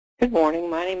Good morning.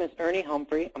 My name is Ernie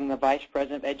Humphrey. I'm the Vice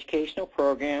President of Educational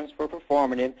Programs for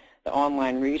Performative, the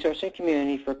online resource and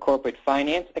community for corporate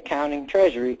finance, accounting,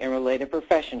 treasury, and related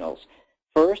professionals.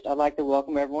 First, I'd like to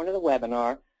welcome everyone to the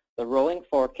webinar, The Rolling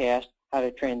Forecast, How to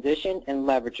Transition and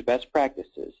Leverage Best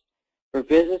Practices. For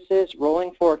businesses,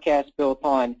 rolling forecasts built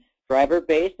on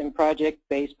driver-based and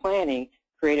project-based planning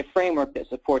create a framework that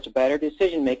supports better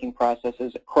decision-making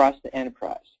processes across the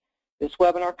enterprise. This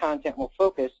webinar content will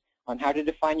focus on how to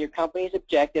define your company's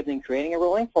objectives in creating a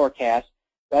rolling forecast,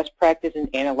 best practice in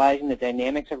analyzing the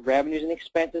dynamics of revenues and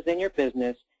expenses in your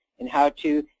business, and how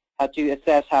to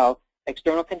assess how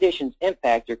external conditions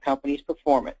impact your company's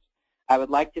performance. I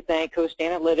would like to thank Host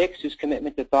Analytics, whose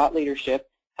commitment to thought leadership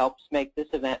helps make this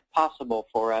event possible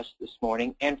for us this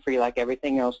morning and free like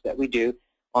everything else that we do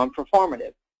on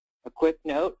Performative. A quick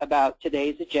note about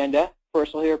today's agenda.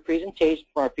 First, we'll hear a presentation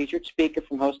from our featured speaker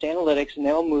from Host Analytics, and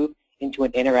then we'll move into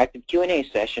an interactive Q&A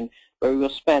session where we will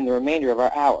spend the remainder of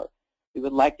our hour. We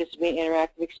would like this to be an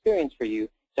interactive experience for you,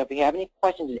 so if you have any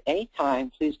questions at any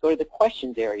time, please go to the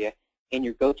questions area in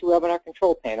your GoToWebinar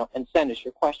control panel and send us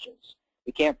your questions.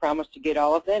 We can't promise to get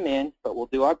all of them in, but we'll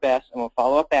do our best and we'll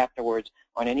follow up afterwards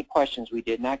on any questions we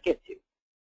did not get to.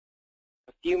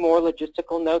 A few more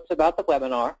logistical notes about the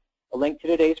webinar. A link to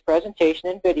today's presentation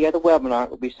and video of the webinar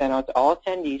will be sent out to all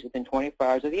attendees within 24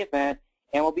 hours of the event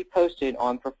and will be posted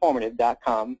on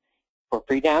performative.com for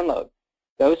pre-download.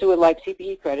 Those who would like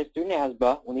CPE credits through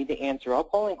NASBA will need to answer all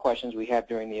polling questions we have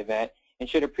during the event and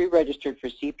should have pre-registered for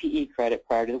CPE credit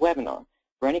prior to the webinar.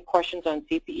 For any questions on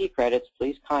CPE credits,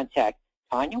 please contact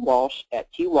Tanya Walsh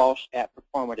at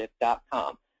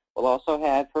twalsh@performative.com. We'll also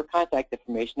have her contact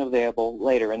information available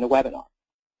later in the webinar.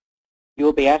 You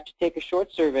will be asked to take a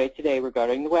short survey today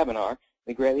regarding the webinar.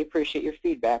 We greatly appreciate your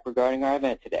feedback regarding our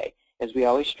event today, as we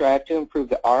always strive to improve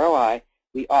the ROI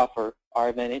we offer our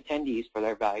event attendees for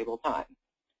their valuable time.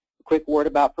 A quick word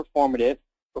about Performative.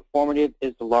 Performative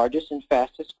is the largest and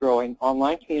fastest growing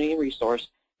online community resource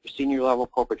for senior level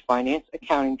corporate finance,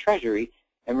 accounting, treasury,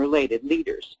 and related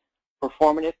leaders.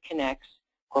 Performative connects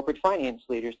corporate finance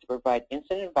leaders to provide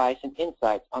instant advice and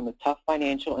insights on the tough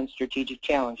financial and strategic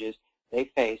challenges they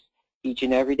face each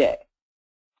and every day.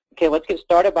 Okay, let's get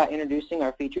started by introducing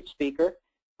our featured speaker,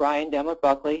 Brian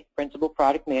Dehmler-Buckley, Principal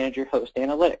Product Manager, Host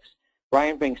Analytics.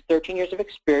 Brian brings 13 years of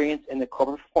experience in the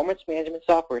corporate performance management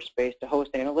software space to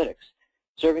Host Analytics.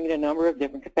 Serving in a number of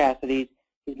different capacities,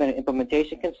 he's been an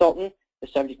implementation consultant, the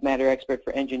subject matter expert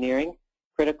for engineering,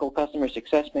 critical customer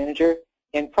success manager,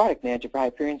 and product manager for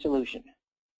Hyperion Solution,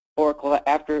 Oracle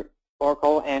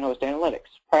and Host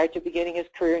Analytics. Prior to beginning his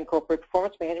career in corporate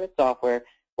performance management software,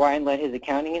 Brian led his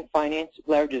accounting and finance,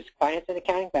 leverages finance and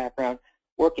accounting background,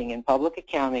 working in public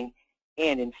accounting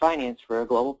and in finance for a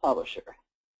global publisher.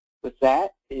 With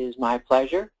that, it is my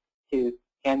pleasure to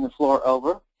hand the floor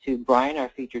over to Brian, our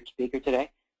featured speaker today.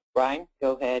 Brian,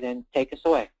 go ahead and take us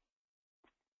away.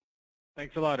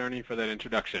 Thanks a lot, Ernie, for that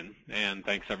introduction, and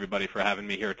thanks everybody for having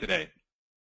me here today.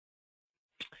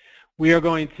 We are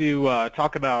going to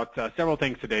talk about several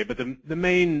things today, but the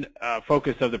main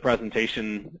focus of the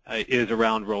presentation is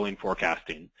around rolling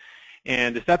forecasting.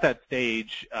 And to set that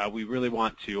stage, we really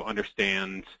want to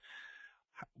understand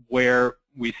where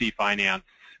we see finance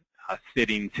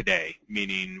sitting today,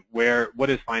 meaning what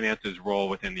is finance's role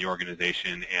within the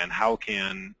organization, and how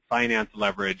can finance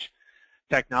leverage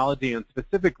technology and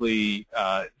specifically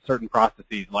certain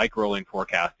processes like rolling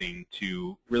forecasting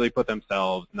to really put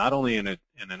themselves not only in an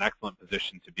excellent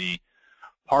position to be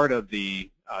part of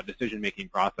the decision-making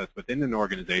process within an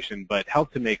organization, but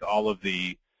help to make all of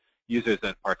the users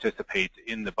that participate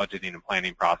in the budgeting and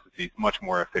planning processes much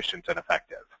more efficient and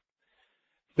effective.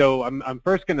 So I'm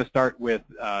first going to start with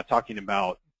talking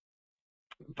about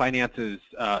finance's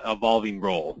evolving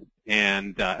role.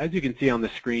 And as you can see on the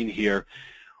screen here,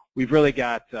 we've really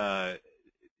got a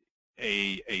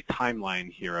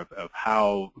timeline here of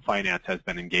how finance has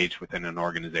been engaged within an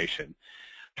organization.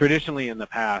 Traditionally in the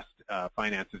past,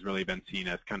 finance has really been seen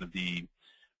as kind of the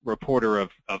reporter of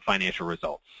financial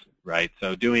results, right?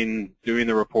 So doing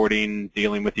the reporting,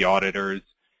 dealing with the auditors,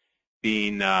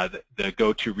 being the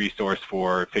go-to resource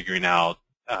for figuring out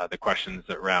the questions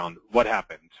around what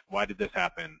happened, why did this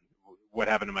happen, what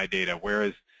happened to my data, where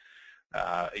is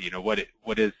what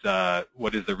is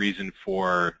the reason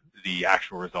for the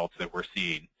actual results that we're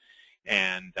seeing,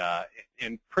 and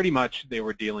pretty much they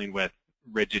were dealing with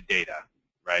rigid data,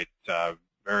 right?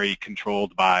 Very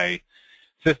controlled by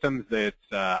systems that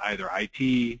either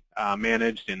IT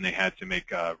managed and they had to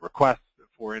make requests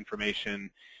for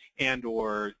information, and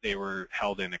or they were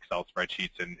held in Excel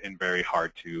spreadsheets and very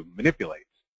hard to manipulate.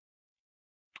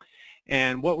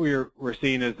 And what we're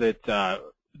seeing is that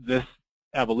this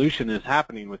evolution is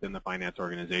happening within the finance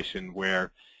organization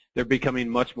where they're becoming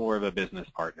much more of a business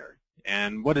partner.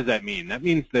 And what does that mean? That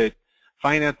means that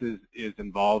finance is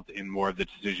involved in more of the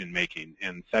decision making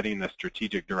and setting the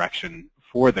strategic direction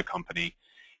for the company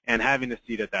and having a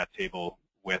seat at that table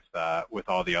with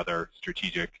all the other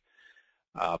strategic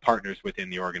partners within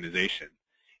the organization.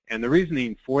 And the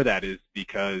reasoning for that is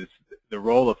because the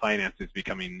role of finance is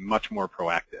becoming much more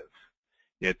proactive.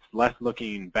 It's less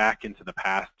looking back into the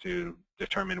past to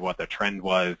determine what the trend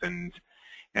was and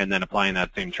then applying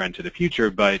that same trend to the future,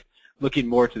 but looking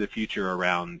more to the future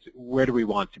around where do we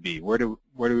want to be, where do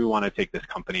we want to take this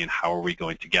company, and how are we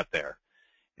going to get there,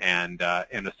 and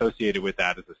associated with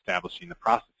that is establishing the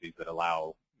processes that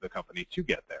allow the company to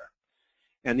get there.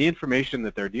 And the information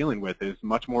that they're dealing with is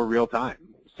much more real time,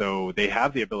 so they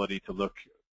have the ability to look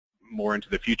more into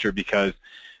the future because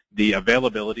the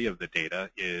availability of the data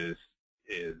is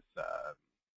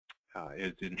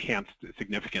enhanced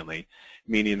significantly,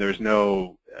 meaning there's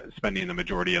no spending the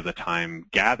majority of the time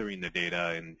gathering the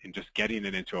data and just getting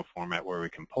it into a format where we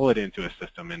can pull it into a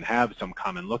system and have some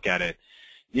common look at it.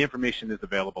 The information is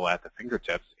available at the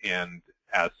fingertips and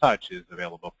as such is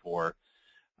available for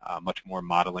much more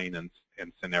modeling and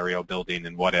scenario building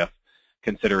and what-if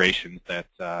considerations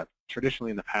that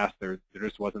traditionally in the past there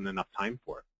just wasn't enough time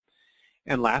for.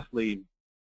 And lastly,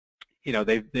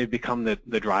 they've become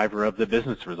the driver of the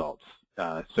business results.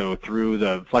 So through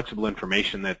the flexible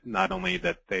information that not only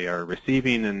that they are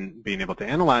receiving and being able to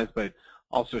analyze, but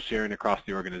also sharing across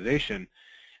the organization,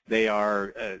 they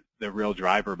are the real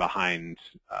driver behind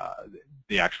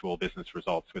the actual business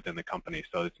results within the company.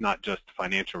 So it's not just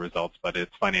financial results, but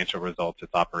it's financial results,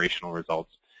 it's operational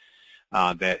results,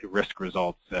 that risk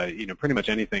results, pretty much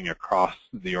anything across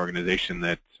the organization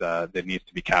that needs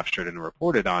to be captured and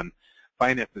reported on.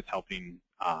 Finance is helping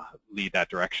lead that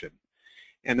direction.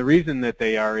 And the reason that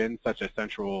they are in such a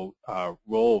central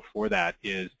role for that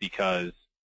is because,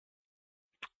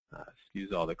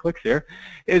 excuse all the clicks here,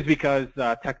 is because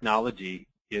technology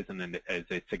is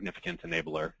a significant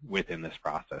enabler within this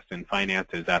process. And finance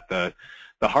is at the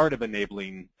heart of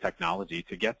enabling technology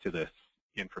to get to this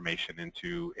information and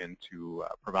to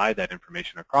provide that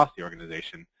information across the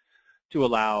organization to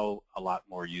allow a lot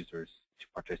more users to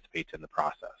participate in the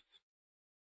process.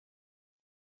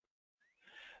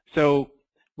 So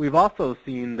we've also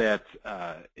seen that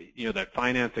that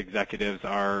finance executives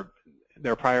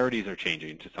their priorities are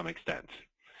changing to some extent,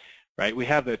 right? We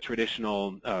have the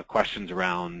traditional questions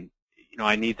around,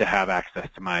 I need to have access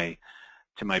to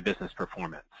my business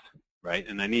performance, right?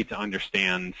 And I need to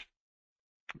understand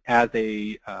as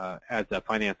a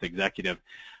finance executive,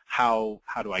 how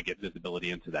do I get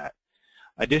visibility into that?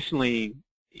 Additionally,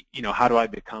 how do I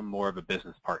become more of a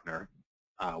business partner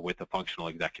with a functional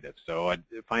executive? So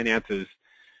finance is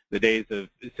the days of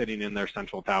sitting in their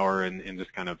central tower and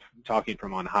just kind of talking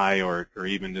from on high or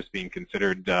even just being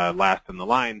considered last in the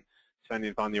line,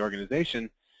 depending upon the organization.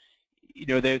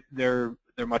 They're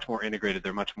much more integrated.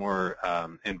 They're much more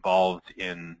involved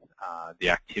in the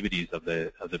activities of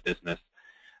the business,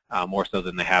 more so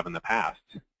than they have in the past.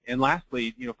 And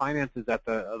lastly, finance is at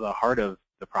the heart of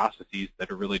the processes that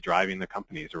are really driving the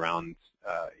companies around,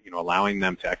 allowing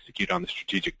them to execute on the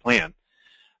strategic plan.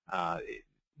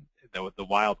 The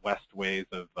Wild West ways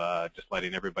of just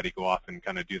letting everybody go off and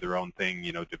kind of do their own thing,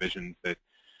 divisions that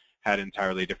had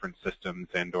entirely different systems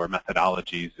and or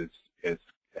methodologies has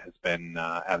been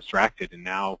abstracted, and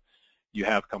now you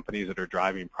have companies that are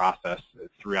driving process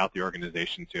throughout the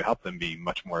organization to help them be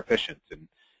much more efficient,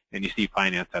 and you see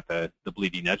finance at the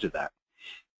bleeding edge of that.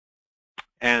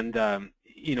 And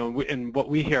and what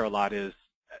we hear a lot is,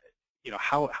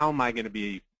 how am I going to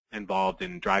be involved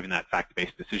in driving that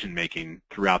fact-based decision-making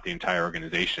throughout the entire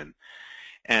organization?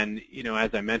 And as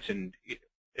I mentioned,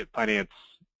 finance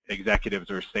executives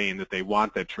are saying that they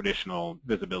want that traditional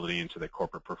visibility into the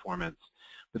corporate performance.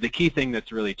 But the key thing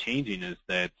that's really changing is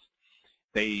that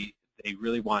they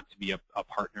really want to be a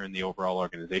partner in the overall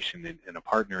organization and a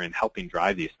partner in helping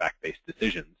drive these fact-based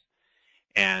decisions.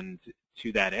 And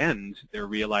to that end, they're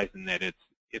realizing that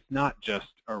it's not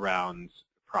just around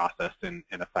process and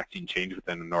affecting change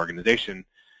within an organization,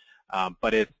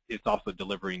 but it's also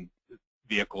delivering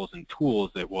vehicles and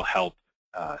tools that will help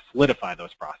solidify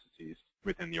those processes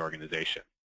within the organization.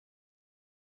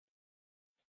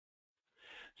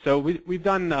 So we've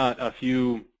done a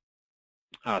few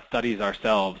studies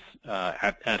ourselves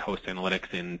at Host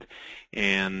Analytics,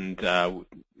 and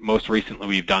most recently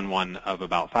we've done one of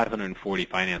about 540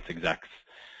 finance execs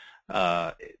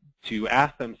to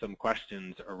ask them some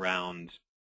questions around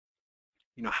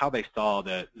how they saw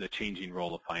the changing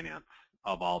role of finance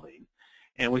evolving.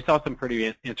 And we saw some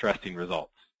pretty interesting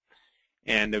results.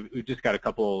 And we've just got a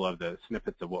couple of the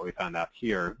snippets of what we found out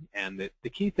here. And the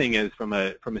key thing is, from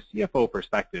a CFO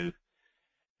perspective,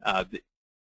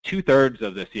 2/3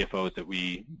 of the CFOs that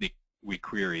we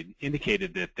queried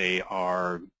indicated that they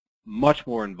are much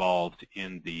more involved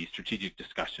in the strategic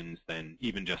discussions than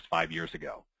even just 5 years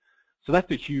ago. So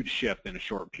that's a huge shift in a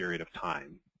short period of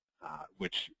time,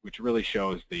 which really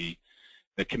shows the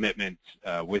commitment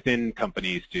within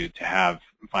companies to have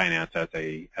finance as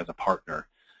a partner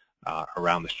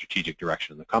around the strategic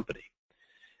direction of the company.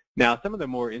 Now, some of the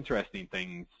more interesting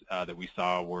things that we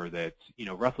saw were that,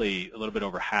 roughly a little bit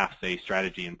over half say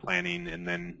strategy and planning, and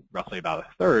then roughly about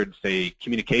 1/3 say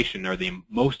communication are the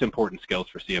most important skills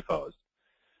for CFOs.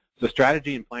 So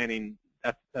strategy and planning,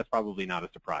 that's probably not a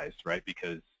surprise, right?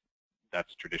 Because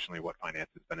that's traditionally what finance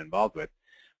has been involved with.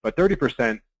 But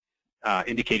 30%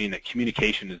 indicating that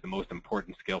communication is the most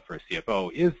important skill for a CFO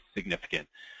is significant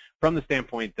from the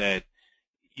standpoint that,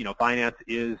 finance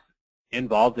is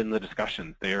involved in the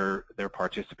discussions. They're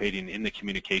participating in the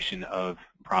communication of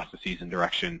processes and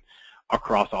direction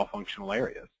across all functional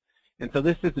areas. And so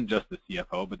this isn't just the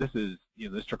CFO, but this is,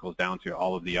 this trickles down to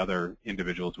all of the other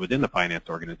individuals within the finance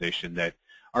organization that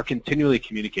are continually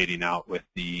communicating out with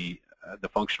the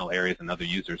functional areas and other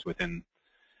users within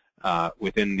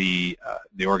the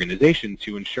organization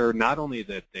to ensure not only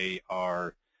that they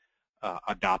are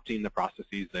adopting the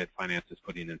processes that finance is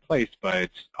putting in place, but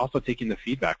also taking the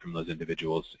feedback from those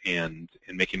individuals and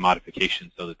making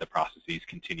modifications so that the processes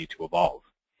continue to evolve.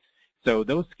 So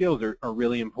those skills are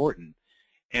really important.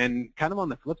 And kind of on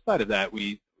the flip side of that,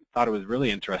 we thought it was really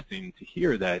interesting to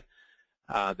hear that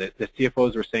that the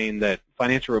CFOs were saying that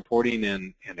financial reporting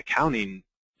and accounting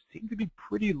seem to be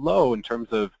pretty low in terms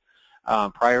of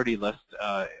priority list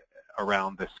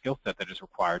around the skill set that is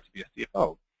required to be a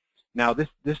CFO. Now, this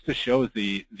just shows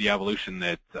the evolution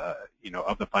that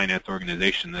of the finance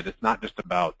organization, that it's not just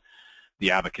about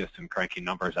the abacus and cranking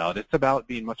numbers out. It's about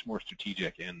being much more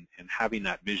strategic and having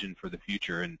that vision for the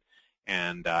future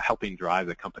and helping drive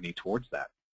the company towards that.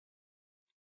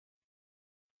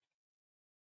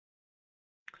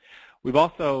 We've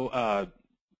also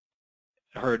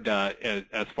heard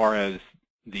as far as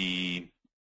the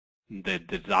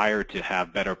desire to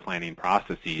have better planning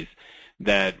processes,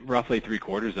 that roughly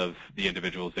 3/4 of the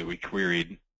individuals that we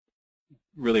queried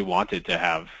really wanted to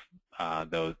have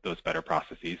those better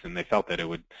processes, and they felt that it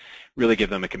would really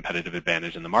give them a competitive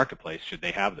advantage in the marketplace should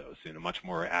they have those, much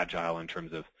more agile in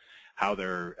terms of how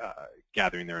they're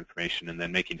gathering their information and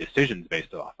then making decisions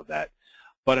based off of that.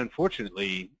 But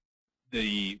unfortunately,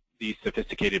 these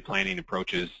sophisticated planning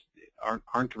approaches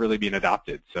aren't really being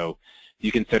adopted. So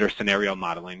you consider scenario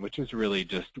modeling, which is really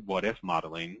just what-if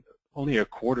modeling. Only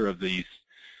 1/4 of these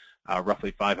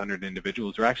roughly 500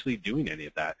 individuals are actually doing any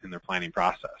of that in their planning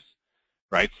process,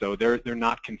 right? So they're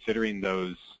not considering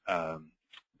those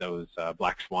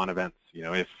black swan events.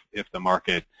 If the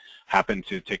market happened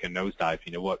to take a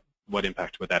nosedive, what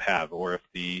impact would that have? Or if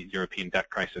the European debt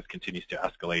crisis continues to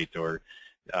escalate or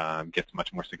gets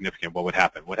much more significant, what would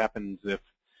happen? What happens if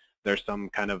there's some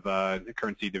kind of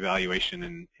currency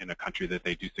devaluation in a country that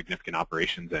they do significant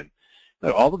operations in?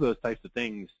 All of those types of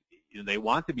things they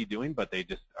want to be doing, but they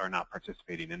just are not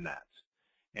participating in that.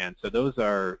 And so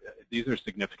these are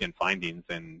significant findings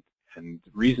and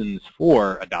reasons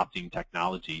for adopting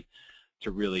technology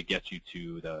to really get you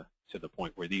to the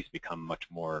point where these become much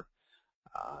more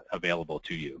available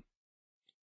to you.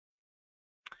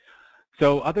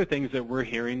 So other things that we're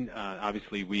hearing,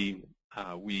 obviously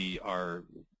we are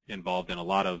involved in a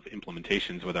lot of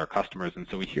implementations with our customers, and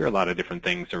so we hear a lot of different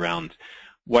things around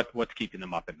what's keeping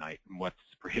them up at night and what's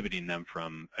prohibiting them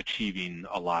from achieving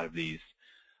a lot of these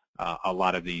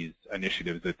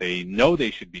initiatives that they know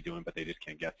they should be doing, but they just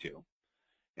can't get to.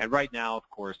 And right now, of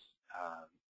course,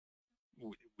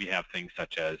 we have things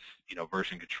such as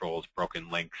version controls,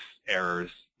 broken links,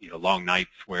 errors, long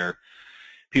nights where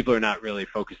people are not really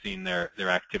focusing their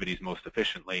activities most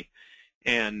efficiently,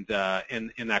 and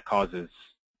that causes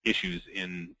issues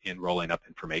in rolling up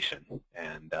information.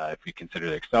 And if we consider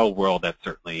the Excel world, that's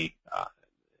certainly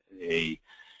an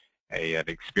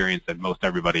experience that most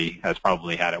everybody has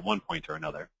probably had at one point or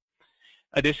another.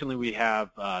 Additionally, we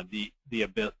have the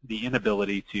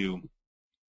inability to,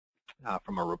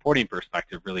 from a reporting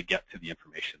perspective, really get to the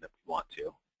information that we want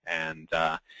to, and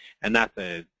that's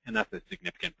a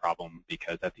significant problem,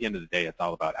 because at the end of the day, it's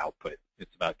all about output.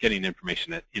 It's about getting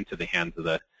information into the hands of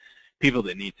the people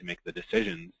that need to make the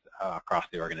decisions across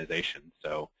the organization.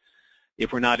 So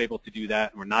if we're not able to do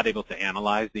that, and we're not able to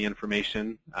analyze the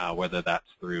information, whether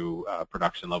that's through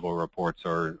production level reports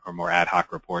or more ad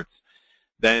hoc reports,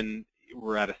 then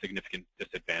we're at a significant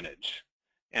disadvantage.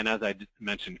 And as I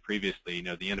mentioned previously,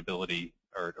 the inability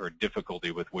or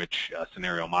difficulty with which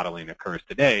scenario modeling occurs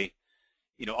today,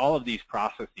 all of these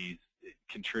processes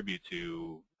contribute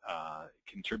to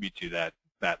that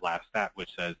last stat,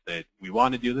 which says that we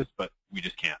want to do this, but we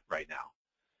just can't right now.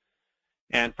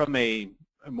 And from a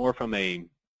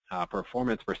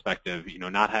performance perspective,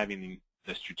 not having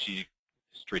the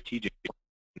strategic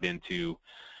into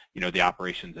the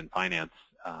operations and finance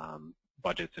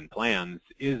budgets and plans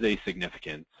is a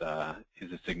significant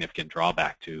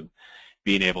drawback to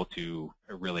being able to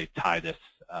really tie this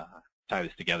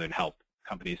together and help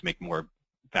companies make more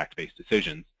fact-based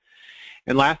decisions.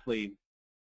 And lastly,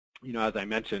 as I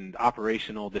mentioned,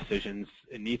 operational decisions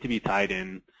need to be tied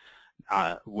in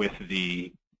with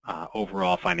the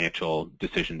overall financial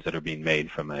decisions that are being made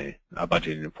from a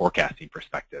budgeting and forecasting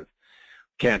perspective.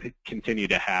 Can't continue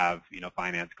to have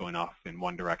finance going off in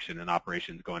one direction and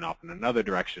operations going off in another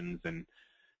direction, and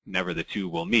never the two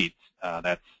will meet.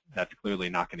 That's clearly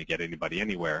not going to get anybody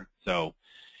anywhere. So,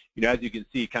 as you can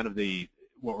see, kind of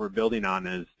what we're building on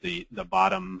is the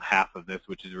bottom half of this,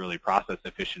 which is really process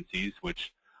efficiencies,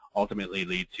 which ultimately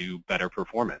lead to better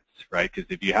performance, right? Because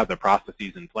if you have the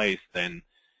processes in place, then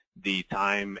the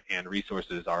time and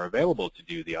resources are available to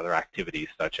do the other activities,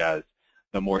 such as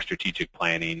the more strategic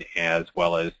planning, as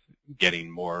well as getting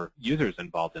more users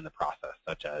involved in the process,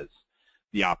 such as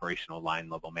the operational line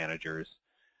level managers,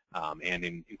 and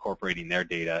incorporating their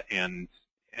data and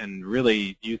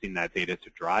really using that data to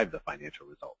drive the financial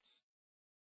results.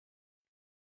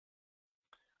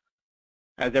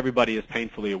 As everybody is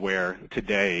painfully aware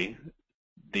today,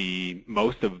 the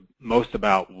most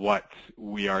about what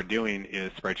we are doing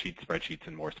is spreadsheets,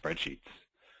 and more spreadsheets,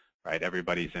 right?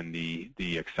 Everybody's in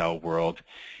the Excel world,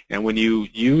 and when you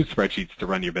use spreadsheets to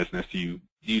run your business, you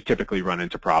typically run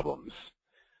into problems.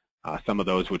 Some of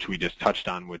those which we just touched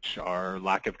on, which are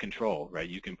lack of control, right?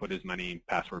 You can put as many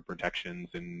password protections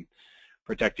and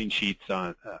protecting sheets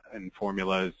and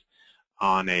formulas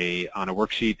on a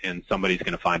worksheet, and somebody's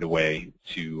going to find a way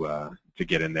to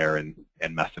get in there and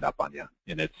mess it up on you.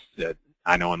 And it's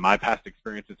I know in my past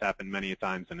experience it's happened many a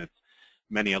times, and it's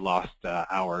many a lost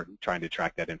hour trying to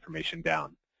track that information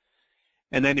down.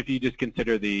 And then if you just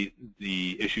consider the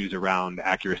issues around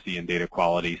accuracy and data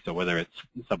quality, so whether it's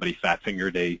somebody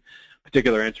fat-fingered a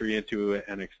particular entry into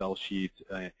an Excel sheet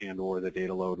and or the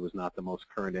data load was not the most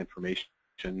current information,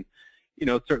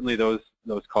 certainly those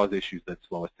cause issues that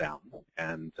slow us down.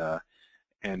 And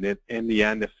in the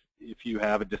end, if you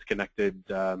have a disconnected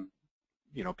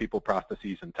people,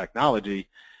 processes, and technology,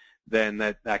 then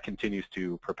that continues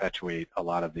to perpetuate a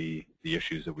lot of the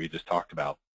issues that we just talked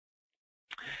about.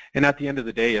 And at the end of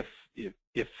the day,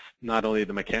 if not only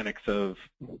the mechanics of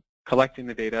collecting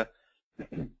the data,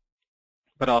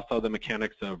 but also the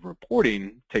mechanics of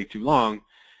reporting take too long,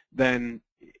 then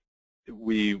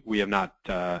we have not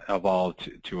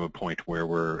evolved to a point where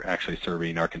we're actually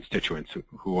serving our constituents,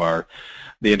 who are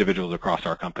the individuals across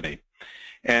our company.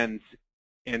 And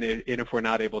if we're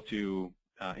not able to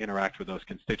interact with those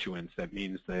constituents, that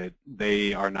means that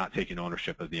they are not taking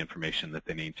ownership of the information that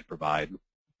they need to provide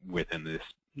within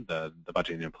the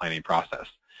budgeting and planning process.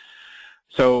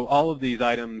 So all of these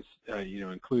items,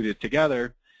 included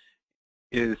together,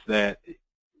 is that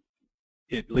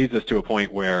it leads us to a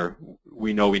point where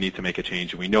we know we need to make a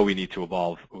change, and we know we need to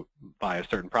evolve via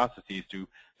certain processes to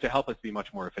help us be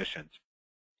much more efficient.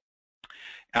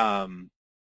 And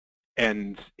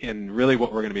really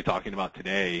what we're going to be talking about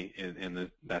today, and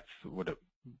that's what it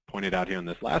pointed out here in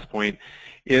this last point,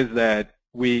 is that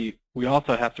we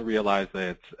also have to realize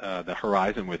that the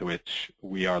horizon with which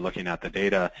we are looking at the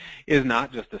data is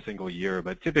not just a single year,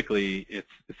 but typically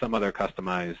it's some other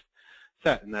customized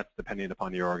set, and that's depending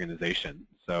upon your organization.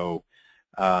 So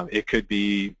it could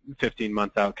be 15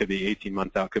 months out, could be 18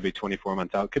 months out, could be 24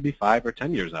 months out, could be 5 or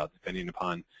 10 years out, depending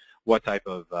upon what type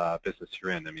of business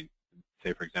you're in. I mean,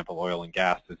 say for example, oil and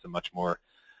gas is a much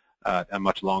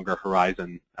longer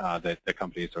horizon that the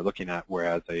companies are looking at,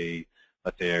 whereas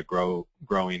let's say a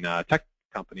growing tech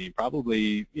company,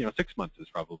 probably 6 months is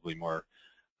probably more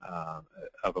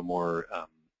of a more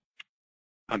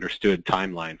understood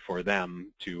timeline for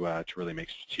them to really make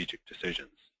strategic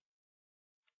decisions.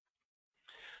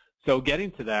 So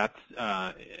getting to that,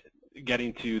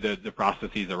 getting to the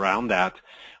processes around that,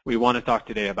 we want to talk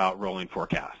today about rolling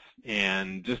forecasts.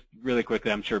 And just really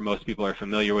quickly, I'm sure most people are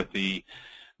familiar with the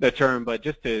term, but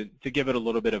just to give it a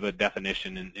little bit of a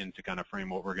definition and to kind of frame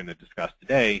what we're going to discuss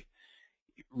today,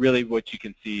 really what you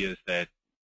can see is that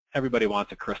everybody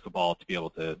wants a crystal ball to be able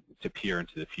to peer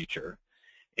into the future.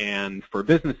 And for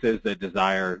businesses that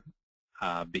desire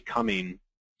becoming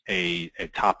a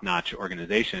top-notch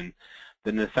organization,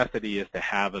 the necessity is to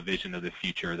have a vision of the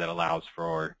future that allows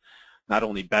for not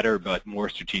only better but more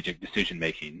strategic decision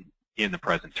making in the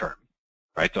present term,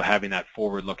 right? So having that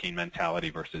forward-looking mentality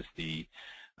versus the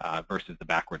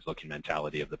backwards-looking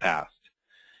mentality of the past.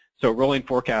 So rolling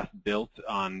forecasts built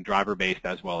on driver-based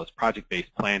as well as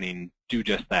project-based planning do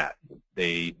just that.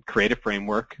 They create a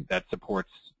framework that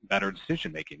supports better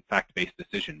decision-making, fact-based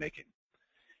decision-making.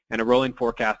 And a rolling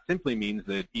forecast simply means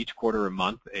that each quarter or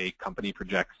month a company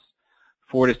projects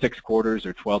 4 to 6 quarters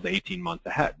or 12 to 18 months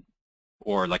ahead.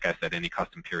 Or, like I said, any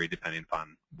custom period depending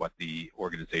upon what the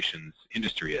organization's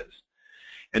industry is.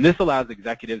 And this allows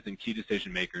executives and key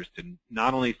decision makers to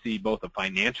not only see both a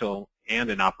financial and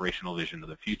an operational vision of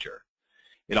the future.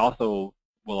 It also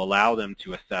will allow them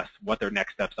to assess what their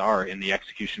next steps are in the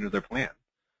execution of their plan.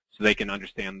 So they can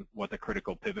understand what the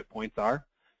critical pivot points are,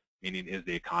 meaning is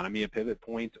the economy a pivot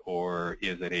point or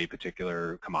is it a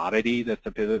particular commodity that's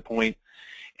a pivot point?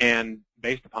 And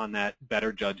based upon that,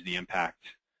 better judge the impact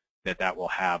that that will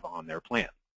have on their plan.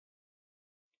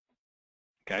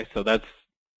 Okay, so that's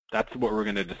what we're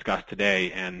going to discuss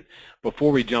today. And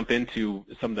before we jump into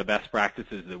some of the best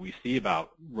practices that we see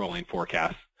about rolling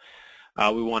forecasts,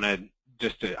 we want to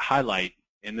just to highlight,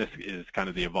 and this is kind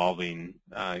of the evolving,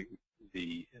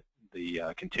 the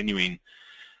continuing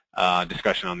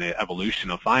discussion on the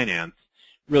evolution of finance,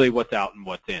 really what's out and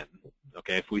what's in.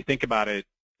 Okay, if we think about it,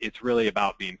 it's really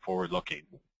about being forward-looking,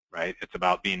 right? It's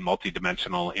about being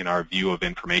multidimensional in our view of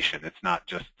information. It's not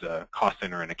just a cost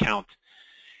center and account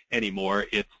anymore.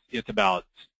 It's about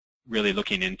really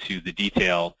looking into the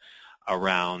detail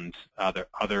around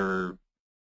other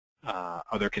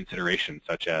considerations,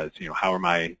 such as, you know,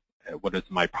 what is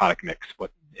my product mix?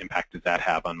 What impact does that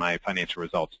have on my financial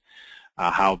results?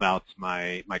 How about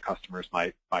my customers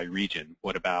by region?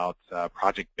 What about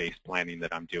project-based planning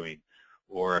that I'm doing?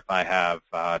 Or if I have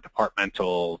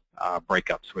departmental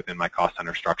breakups within my cost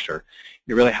center structure,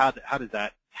 really how does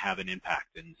that have an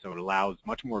impact? And so it allows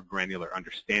much more granular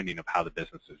understanding of how the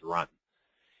business is run.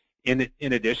 In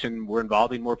addition, we're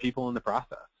involving more people in the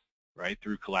process, right?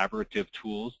 Through collaborative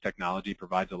tools. Technology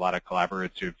provides a lot of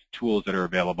collaborative tools that are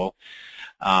available,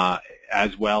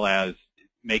 as well as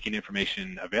making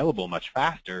information available much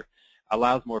faster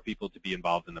allows more people to be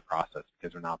involved in the process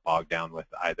because they're not bogged down with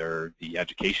either the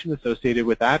education associated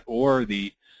with that or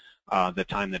the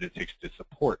time that it takes to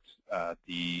support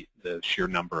the sheer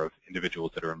number of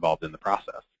individuals that are involved in the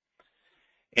process.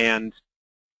 And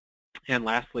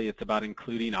lastly, it's about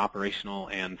including operational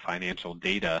and financial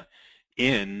data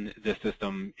in the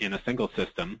system, in a single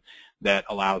system that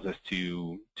allows us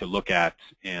to look at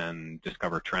and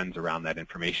discover trends around that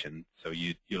information. So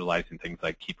utilizing things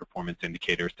like key performance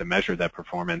indicators to measure that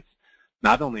performance,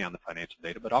 not only on the financial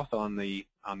data, but also on the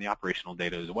operational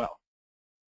data as well.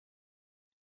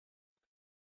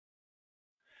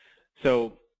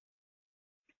 So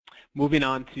moving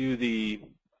on to the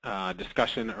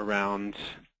discussion around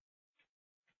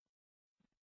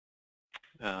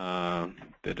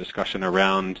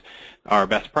our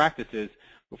best practices.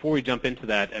 Before we jump into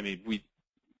that, I mean, we,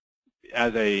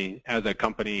 as a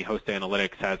company, Host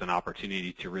Analytics has an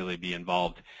opportunity to really be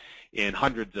involved in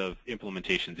hundreds of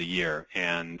implementations a year,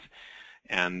 and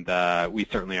we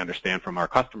certainly understand from our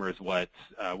customers what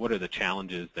are the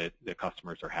challenges that the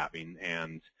customers are having,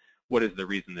 and what is the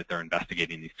reason that they're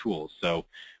investigating these tools. So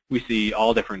we see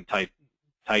all different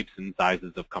types and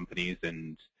sizes of companies,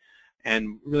 and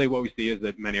really what we see is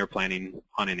that many are planning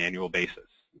on an annual basis.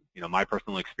 You know, my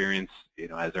personal experience, you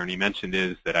know, as Ernie mentioned,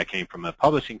 is that I came from a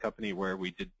publishing company where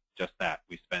we did just that.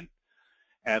 We spent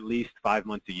at least 5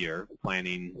 months a year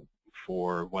planning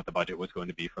for what the budget was going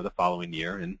to be for the following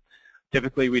year, and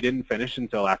typically we didn't finish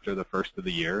until after the first of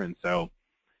the year, and so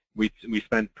we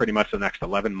spent pretty much the next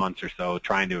 11 months or so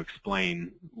trying to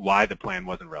explain why the plan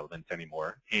wasn't relevant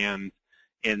anymore, and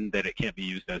that it can't be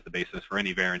used as the basis for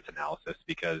any variance analysis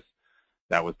because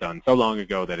that was done so long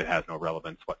ago that it has no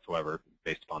relevance whatsoever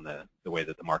based upon the way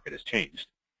that the market has changed.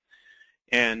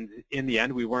 And in the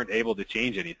end, we weren't able to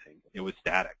change anything. It was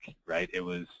static, right? It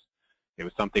was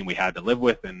something we had to live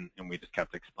with, and we just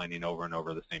kept explaining over and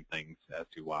over the same things as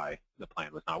to why the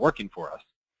plan was not working for us.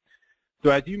 So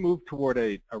as you move toward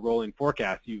a rolling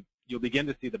forecast, you'll begin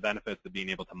to see the benefits of being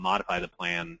able to modify the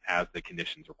plan as the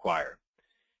conditions require.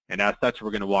 And as such,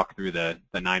 we're going to walk through the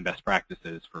 9 best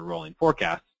practices for rolling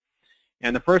forecasts.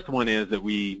 And the first one is that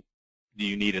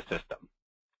you need a system,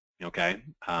 okay?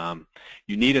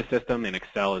 You need a system, and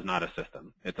Excel is not a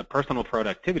system. It's a personal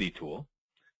productivity tool,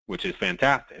 which is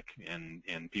fantastic, and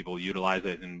people utilize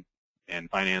it, and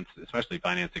finance, especially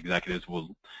finance executives,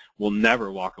 will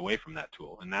never walk away from that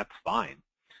tool, and that's fine.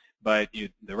 but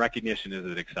the recognition is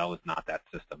that Excel is not that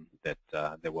system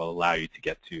that will allow you to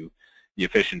get to the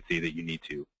efficiency that you need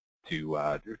to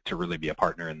really be a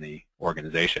partner in the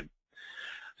organization.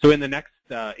 So in the next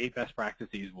 8 best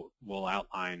practices, we'll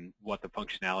outline what the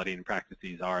functionality and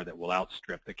practices are that will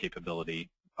outstrip the capability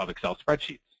of Excel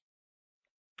spreadsheets.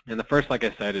 And the first, like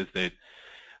I said, is that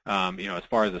as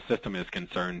far as the system is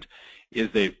concerned, is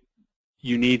that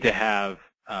you need to have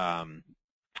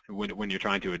when you're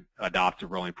trying to adopt a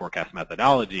rolling forecast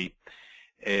methodology,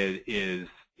 is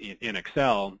in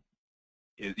Excel,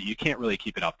 is that you can't really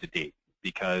keep it up to date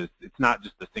because it's not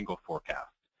just a single forecast.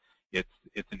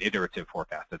 It's an iterative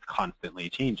forecast that's constantly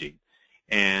changing,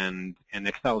 and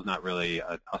Excel is not really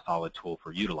a solid tool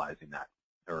for utilizing that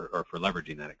or for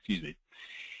leveraging that, excuse me.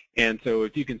 And so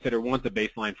if you consider once a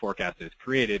baseline forecast is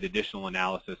created, additional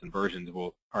analysis and versions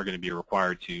are going to be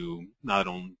required to not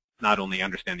only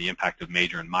understand the impact of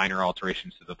major and minor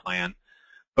alterations to the plan,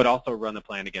 but also run the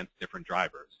plan against different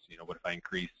drivers. What if I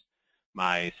increase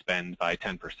my spend by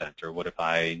 10%, or what if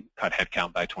I cut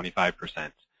headcount by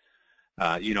 25%?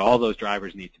 All those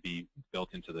drivers need to be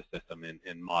built into the system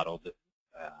and modeled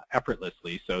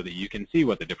effortlessly so that you can see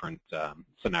what the different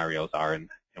scenarios are and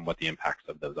what the impacts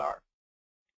of those are.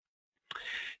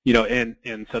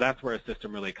 And so that's where a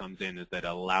system really comes in, is that it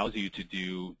allows you to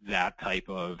do that type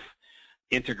of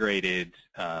integrated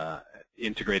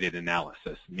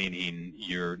analysis, meaning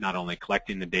you're not only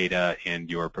collecting the data and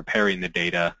you're preparing the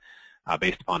data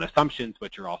based upon assumptions,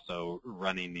 but you're also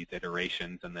running these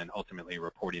iterations and then ultimately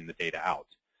reporting the data out.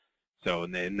 So,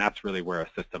 and that's really where a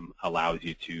system allows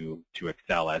you to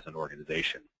excel as an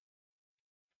organization.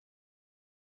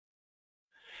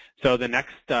 So the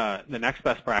next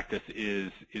best practice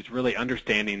is really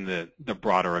understanding the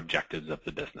broader objectives of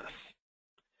the business.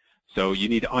 So you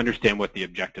need to understand what the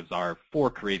objectives are for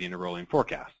creating a rolling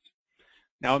forecast.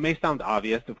 Now, it may sound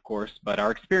obvious, of course, but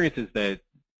our experience is that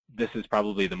this is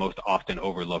probably the most often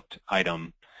overlooked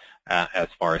item as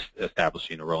far as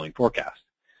establishing a rolling forecast.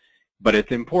 But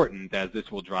it's important, as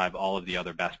this will drive all of the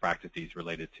other best practices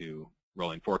related to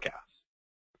rolling forecasts.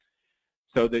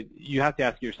 So that you have to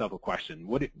ask yourself a question: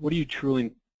 what are you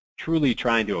truly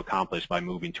trying to accomplish by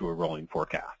moving to a rolling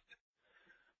forecast?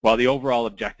 While the overall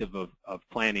objective of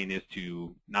planning is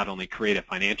to not only create a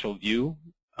financial view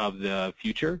of the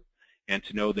future and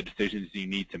to know the decisions you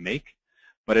need to make,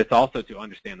 but it's also to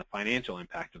understand the financial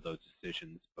impact of those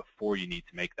decisions before you need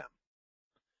to make them.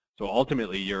 So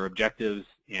ultimately, your objectives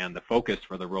and the focus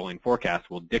for the rolling forecast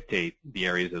will dictate the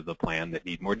areas of the plan that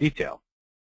need more detail.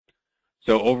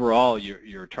 So overall,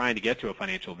 you're trying to get to a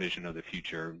financial vision of the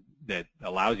future that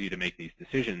allows you to make these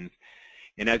decisions.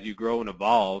 And as you grow and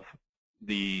evolve,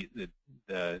 the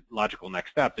logical next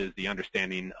step is the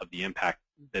understanding of the impact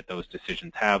that those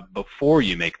decisions have before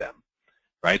you make them,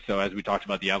 right? So as we talked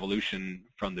about the evolution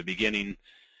from the beginning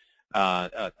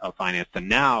of finance to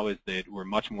now, is that we're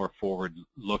much more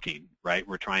forward-looking, right?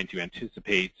 We're trying to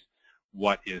anticipate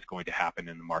what is going to happen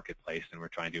in the marketplace, and we're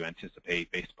trying to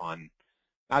anticipate based upon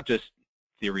not just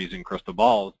theories and crystal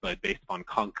balls, but based upon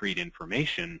concrete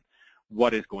information,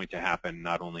 what is going to happen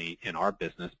not only in our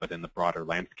business, but in the broader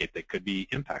landscape that could be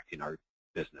impacting our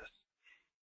business.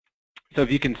 So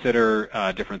if you consider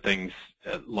different things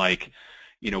like,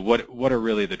 what are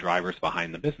really the drivers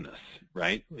behind the business,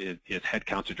 right? Is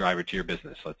headcount a driver to your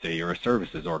business? Let's say you're a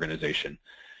services organization,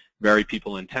 very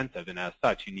people intensive, and as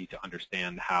such, you need to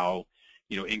understand how,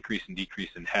 increase and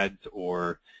decrease in heads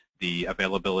or the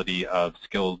availability of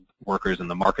skilled workers in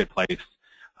the marketplace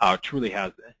truly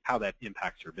has how that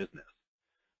impacts your business.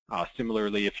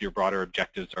 Similarly, if your broader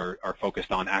objectives are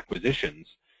focused on acquisitions,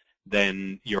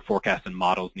 then your forecasts and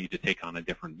models need to take on a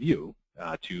different view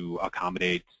to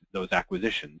accommodate those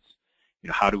acquisitions.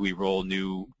 How do we roll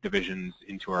new divisions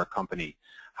into our company?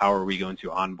 How are we going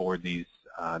to onboard these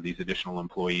additional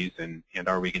employees, and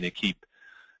are we going to keep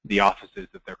the offices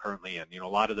that they're currently in? A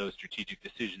lot of those strategic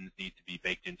decisions need to be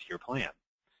baked into your plan.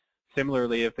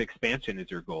 Similarly, if expansion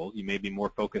is your goal, you may be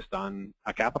more focused on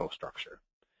a capital structure.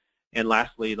 And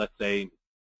lastly, let's say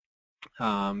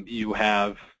you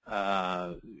have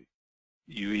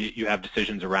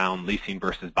decisions around leasing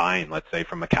versus buying, let's say,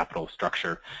 from a capital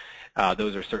structure.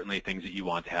 Those are certainly things that you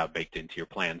want to have baked into your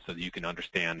plan so that you can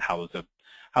understand how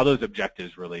those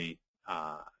objectives really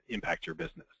impact your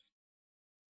business.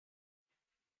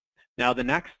 Now, the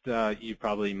next you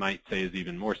probably might say is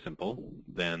even more simple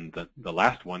than the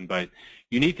last one, but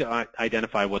you need to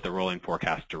identify what the rolling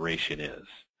forecast duration is.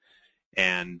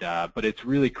 And but it's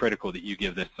really critical that you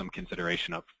give this some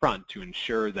consideration up front to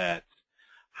ensure that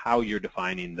how you're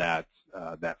defining that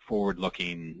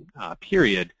forward-looking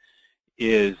period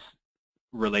is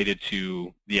related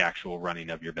to the actual running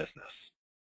of your business.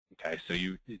 Okay, so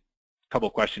a couple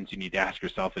of questions you need to ask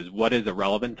yourself is, what is a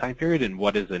relevant time period and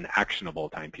what is an actionable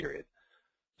time period?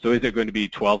 So is it going to be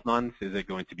 12 months? Is it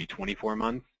going to be 24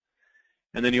 months?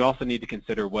 And then you also need to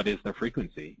consider, what is the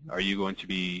frequency? Are you going to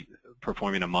be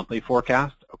performing a monthly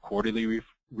forecast, a quarterly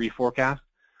reforecast,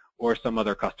 or some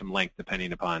other custom length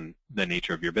depending upon the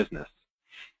nature of your business?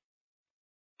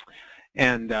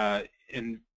 And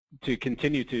to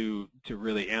continue to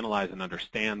really analyze and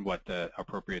understand what the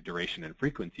appropriate duration and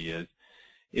frequency is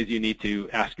you need to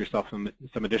ask yourself some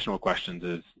additional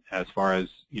questions as far as,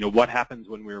 what happens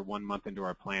when we're 1 month into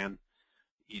our plan?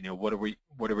 What are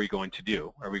we going to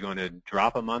do? Are we going to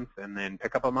drop a month and then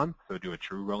pick up a month, so do a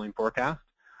true rolling forecast,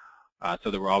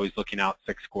 so that we're always looking out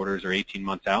 6 quarters or 18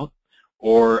 months out?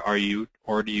 Or are you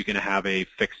going to have a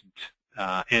fixed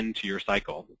end to your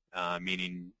cycle,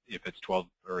 meaning if it's 12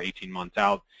 or 18 months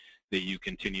out, that you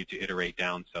continue to iterate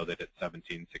down so that it's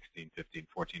 17, 16, 15,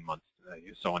 14 months,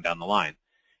 so on down the line.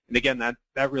 And again,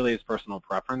 that really is personal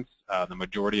preference. The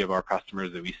majority of our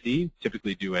customers that we see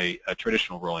typically do a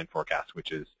traditional rolling forecast,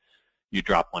 which is you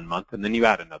drop 1 month and then you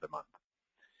add another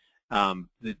month.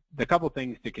 The couple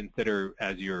things to consider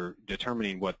as you're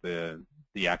determining what the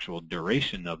actual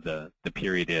duration of the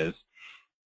period is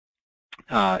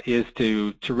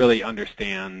to really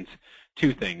understand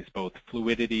 2 things, both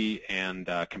fluidity and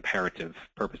comparative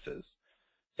purposes.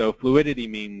 So fluidity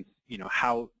means,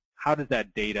 how does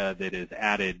that data that is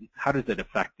added, how does it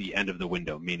affect the end of the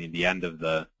window, meaning the end of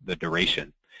the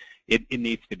duration? It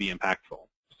needs to be impactful.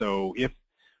 So if,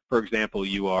 for example,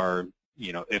 you are,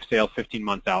 if sales 15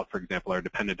 months out, for example, are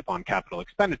dependent upon capital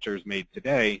expenditures made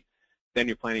today, then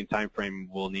your planning time frame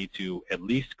will need to at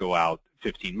least go out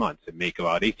 15 months. It may go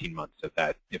out 18 months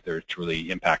if there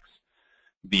truly impacts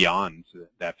beyond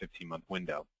that 15-month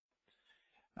window.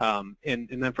 And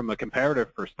then from a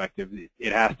comparative perspective,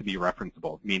 it has to be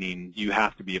referenceable, meaning you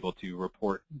have to be able to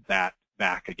report that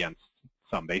back against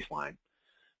some baseline.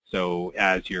 So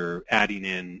as you're adding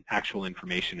in actual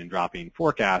information and dropping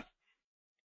forecasts,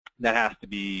 that has to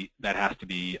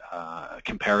be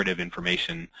comparative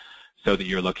information, so that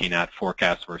you're looking at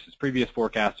forecasts versus previous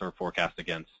forecasts or forecasts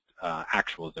against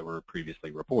actuals that were previously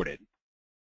reported.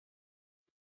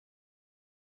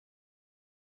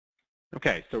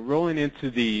 Okay, so rolling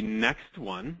into the next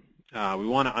one, we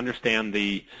want to understand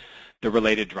the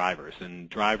related drivers, and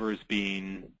drivers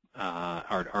being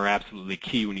are absolutely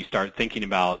key when you start thinking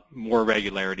about more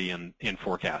regularity in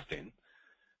forecasting.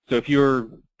 So if you're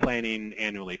planning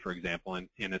annually, for example, and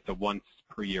it's a once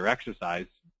per year exercise,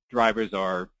 drivers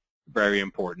are very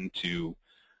important to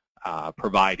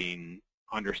providing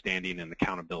understanding and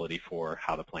accountability for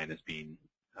how the plan is being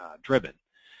driven.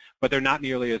 But they're not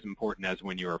nearly as important as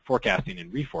when you're forecasting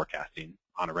and reforecasting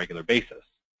on a regular basis.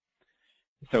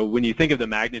 So when you think of the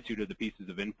magnitude of the pieces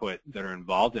of input that are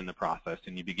involved in the process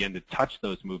and you begin to touch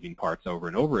those moving parts over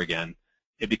and over again,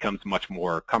 it becomes much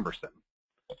more cumbersome.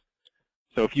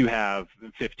 So if you have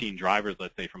 15 drivers,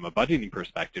 let's say from a budgeting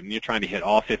perspective, and you're trying to hit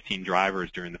all 15 drivers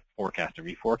during the forecast and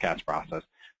reforecast process,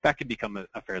 that could become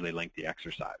a fairly lengthy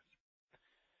exercise.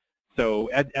 So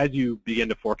as you begin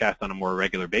to forecast on a more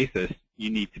regular basis, you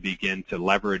need to begin to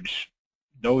leverage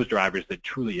those drivers that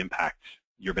truly impact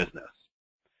your business.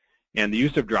 And the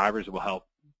use of drivers will help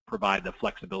provide the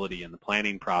flexibility in the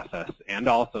planning process and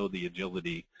also the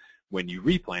agility when you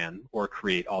replan or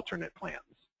create alternate plans,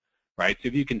 right? So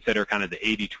if you consider kind of the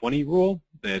 80-20 rule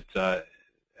that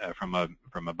from a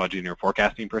budgeting or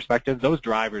forecasting perspective, those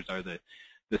drivers are the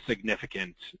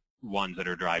significant ones that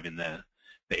are driving the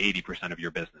 80% of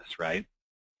your business, right?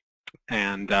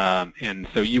 And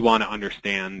so you want to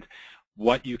understand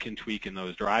what you can tweak in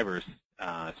those drivers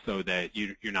so that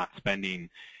you're not spending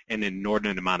an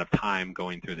inordinate amount of time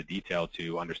going through the detail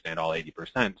to understand all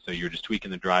 80%. So you're just tweaking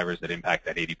the drivers that impact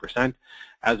that 80%,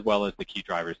 as well as the key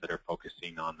drivers that are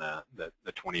focusing on the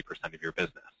 20% of your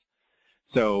business.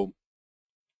 So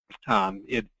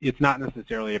it's not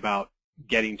necessarily about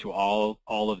getting to all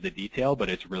of the detail, but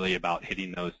it's really about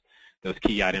hitting those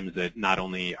key items that not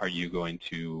only are you going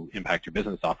to impact your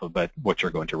business off of, but what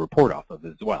you're going to report off of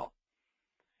as well.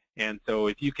 And so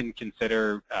if you can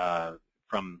consider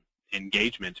from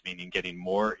engagement, meaning getting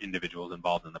more individuals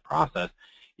involved in the process,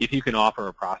 if you can offer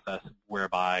a process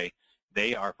whereby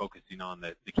they are focusing on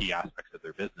the key aspects of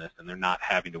their business and they're not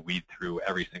having to weed through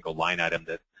every single line item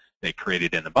that they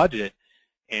created in the budget,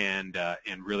 and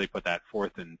really put that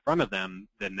forth in front of them,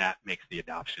 then that makes the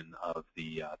adoption of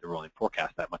the rolling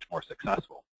forecast that much more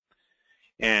successful.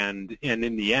 And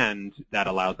in the end, that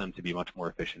allows them to be much more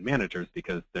efficient managers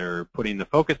because they're putting the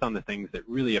focus on the things that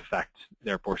really affect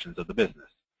their portions of the business.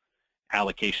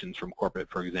 allocations from corporate,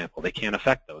 for example. They can't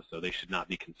affect those, so they should not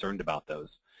be concerned about those.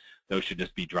 Those should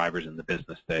just be drivers in the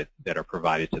business that are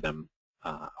provided to them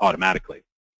automatically.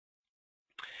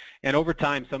 And over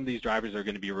time, some of these drivers are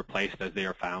going to be replaced as they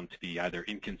are found to be either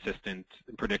inconsistent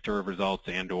predictor of results,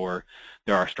 and/or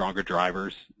there are stronger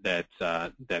drivers that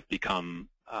become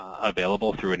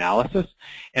available through analysis.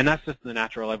 And that's just the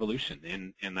natural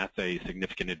evolution, and that's a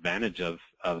significant advantage of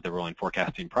the rolling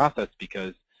forecasting process,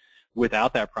 because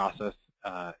without that process,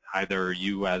 either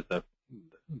you as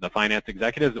the finance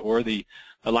executives or the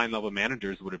line level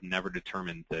managers would have never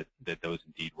determined that those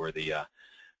indeed were the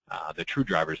true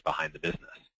drivers behind the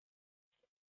business.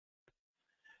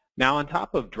 Now, on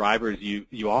top of drivers,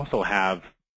 you also have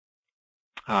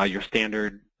your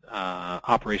standard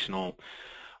operational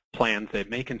plans that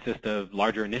may consist of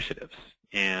larger initiatives.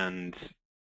 And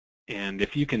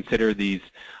if you consider these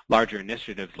larger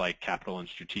initiatives like capital and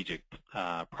strategic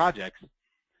projects,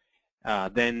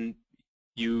 then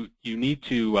you need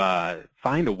to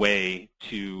find a way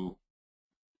to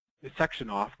section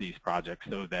off these projects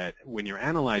so that when you're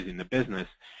analyzing the business,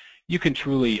 you can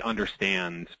truly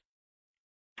understand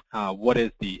what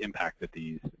is the impact that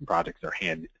these projects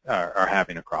are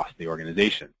having across the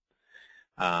organization.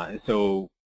 So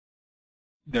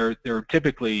they're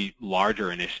typically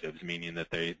larger initiatives, meaning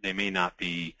that they may not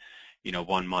be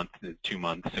 1 month, 2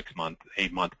 month, 6 month,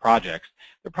 8 month projects.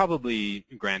 They're probably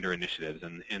grander initiatives,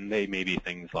 and they may be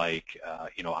things like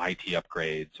IT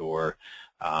upgrades, or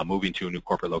moving to a new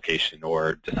corporate location,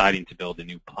 or deciding to build a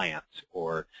new plant,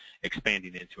 or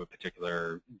expanding into a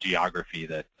particular geography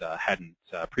that hadn't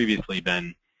previously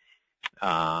been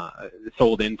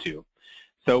sold into.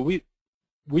 So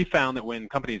we found that when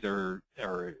companies are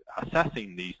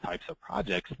assessing these types of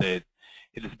projects, that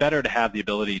it is better to have the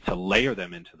ability to layer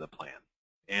them into the plan.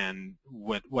 And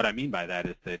what I mean by that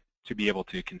is that to be able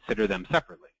to consider them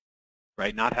separately,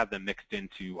 right? Not have them mixed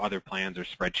into other plans or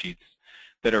spreadsheets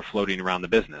that are floating around the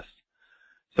business.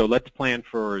 So let's plan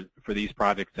for these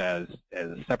projects as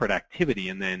a separate activity,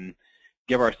 and then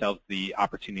give ourselves the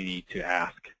opportunity to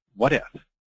ask, what if?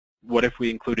 What if we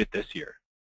include it this year?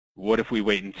 What if we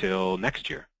wait until next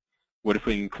year? What if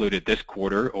we include it this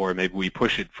quarter, or maybe we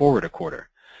push it forward a quarter?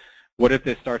 What if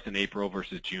this starts in April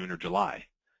versus June or July?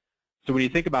 So when you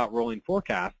think about rolling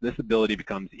forecasts, this ability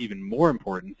becomes even more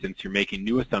important since you're making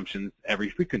new assumptions every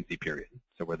frequency period.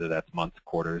 So whether that's months,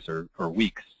 quarters, or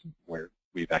weeks, where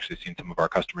we've actually seen some of our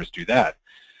customers do that.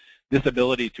 This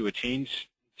ability to change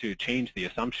the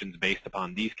assumptions based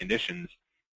upon these conditions,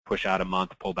 push out a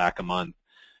month, pull back a month,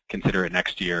 consider it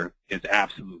next year, is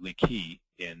absolutely key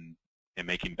in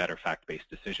making better fact-based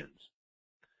decisions.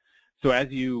 So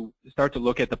as you start to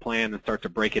look at the plan and start to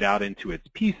break it out into its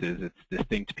pieces, its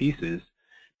distinct pieces,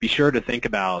 be sure to think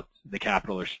about the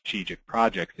capital or strategic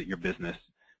projects that your business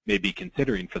may be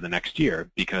considering for the next year,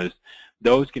 because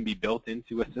those can be built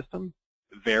into a system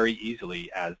very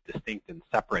easily as distinct and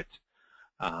separate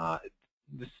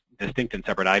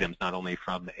items, not only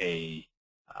from a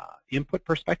input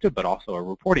perspective, but also a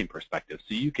reporting perspective.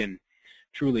 So you can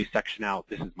truly section out,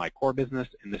 this is my core business,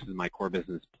 and this is my core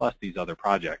business plus these other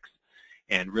projects,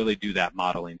 and really do that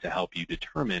modeling to help you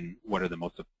determine what are the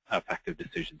most effective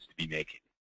decisions to be making.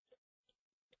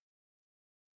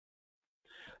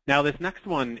 Now, this next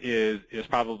one is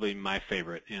probably my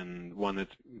favorite, and one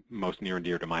that's most near and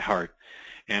dear to my heart.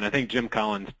 And I think Jim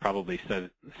Collins probably said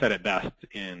it best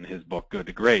in his book, Good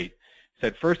to Great. He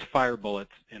said, first fire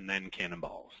bullets and then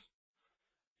cannonballs.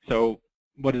 So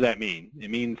what does that mean? It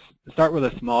means start with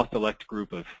a small select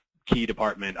group of key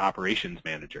department operations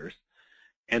managers,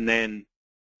 and then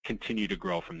continue to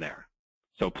grow from there.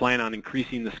 So plan on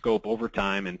increasing the scope over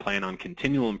time, and plan on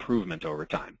continual improvement over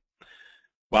time.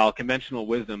 While conventional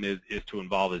wisdom is to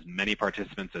involve as many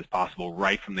participants as possible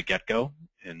right from the get-go,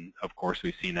 and of course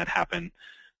we've seen that happen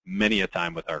many a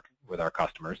time with our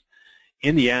customers,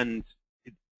 in the end,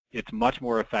 it's much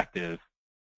more effective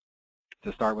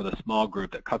to start with a small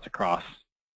group that cuts across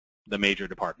the major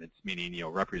departments, meaning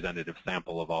representative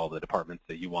sample of all the departments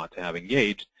that you want to have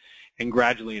engaged, and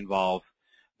gradually involve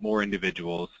more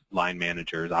individuals, line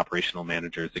managers, operational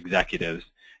managers, executives,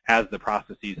 as the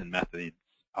processes and methods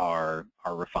are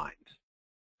refined.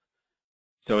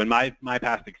 So in my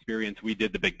past experience, we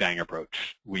did the big bang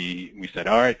approach. We said,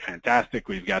 all right, fantastic,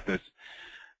 we've got this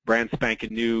brand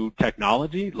spanking new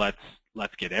technology,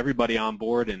 let's get everybody on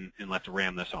board and let's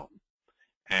ram this home.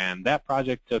 And that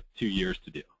project took 2 years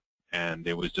to do, and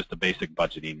it was just a basic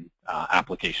budgeting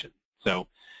application. So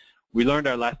we learned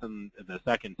our lesson the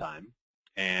second time,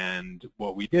 and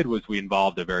what we did was we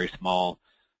involved a very small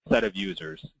set of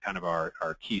users, kind of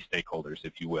our key stakeholders,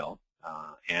 if you will,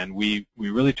 and we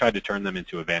really tried to turn them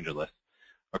into evangelists.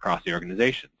 across the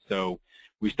organization. So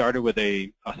we started with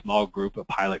a small group, a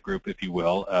pilot group, if you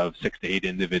will, of 6 to 8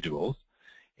 individuals,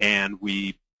 and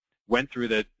we went through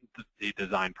the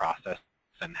design process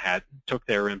and took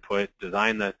their input,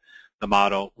 designed the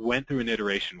model, went through an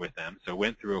iteration with them, so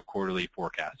went through a quarterly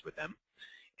forecast with them.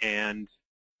 And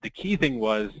the key thing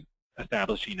was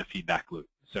establishing a feedback loop.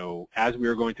 So as we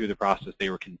were going through the process, they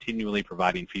were continually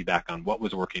providing feedback on what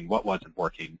was working, what wasn't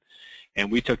working.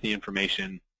 And we took the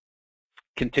information,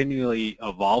 continually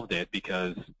evolved it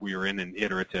because we were in an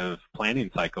iterative planning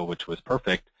cycle, which was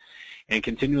perfect, and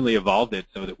continually evolved it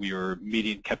so that we were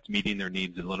kept meeting their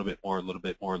needs a little bit more, a little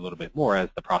bit more, a little bit more as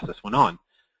the process went on.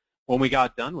 When we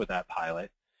got done with that pilot,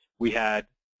 we had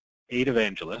 8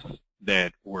 evangelists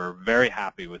that were very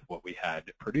happy with what we had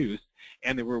produced,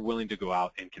 and they were willing to go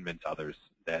out and convince others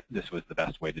that this was the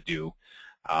best way to do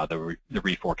the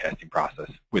reforecasting process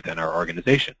within our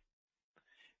organization.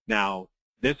 Now,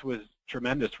 this was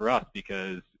tremendous for us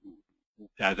because,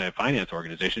 as a finance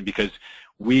organization, because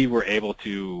we were able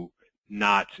to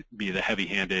not be the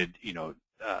heavy-handed,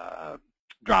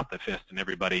 drop the fist and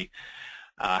everybody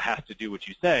has to do what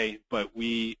you say, but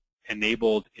we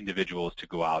enabled individuals to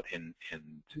go out and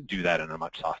do that in a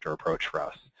much softer approach for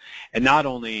us. And not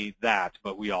only that,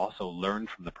 but we also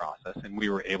learned from the process, and we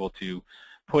were able to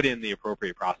put in the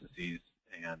appropriate processes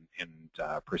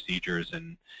and procedures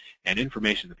and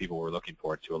information that people were looking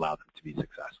for to allow them to be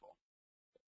successful.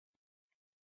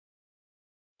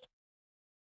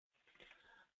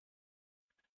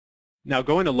 Now,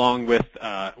 going along with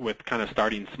kind of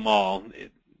starting small,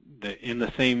 in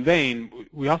the same vein,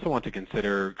 we also want to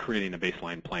consider creating a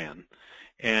baseline plan.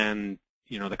 And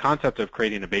the concept of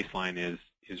creating a baseline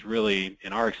is really,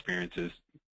 in our experiences,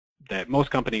 that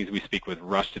most companies we speak with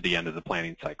rush to the end of the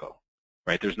planning cycle.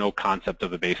 Right? There's no concept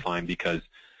of a baseline because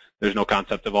there's no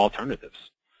concept of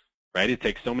alternatives. Right? It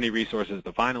takes so many resources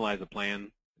to finalize a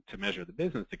plan to measure the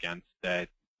business against that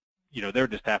they're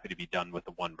just happy to be done with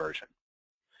the one version.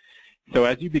 So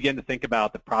as you begin to think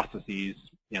about the processes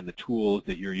and the tools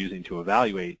that you're using to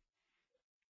evaluate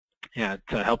and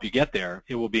to help you get there,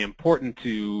 it will be important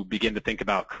to begin to think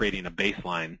about creating a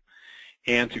baseline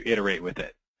and to iterate with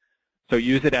it. So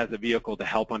use it as a vehicle to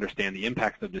help understand the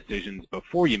impacts of decisions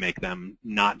before you make them,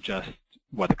 not just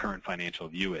what the current financial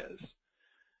view is.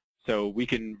 So we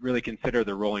can really consider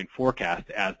the rolling forecast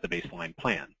as the baseline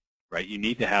plan, right? You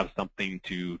need to have something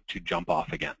to jump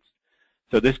off against.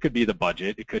 So this could be the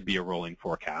budget, it could be a rolling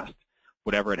forecast,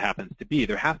 whatever it happens to be.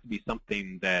 There has to be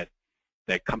something that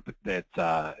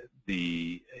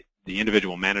the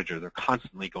individual manager, they're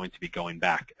constantly going to be going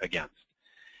back against.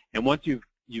 And once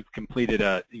you've completed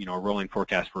a rolling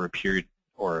forecast for a period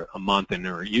or a month and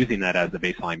are using that as the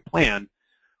baseline plan,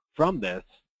 from this,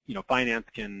 finance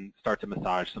can start to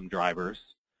massage some drivers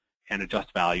and adjust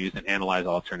values and analyze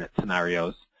alternate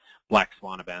scenarios, black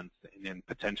swan events, and then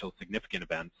potential significant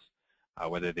events,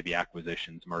 whether they be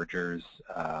acquisitions, mergers,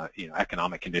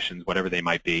 economic conditions, whatever they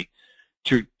might be,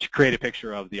 to create a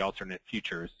picture of the alternate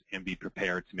futures and be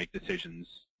prepared to make decisions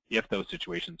if those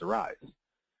situations arise.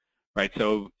 Right?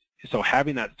 So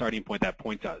having that starting point, that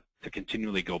point to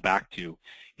continually go back to,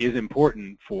 is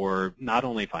important for not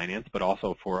only finance but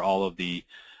also for all of the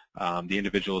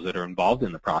individuals that are involved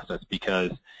in the process,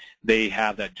 because they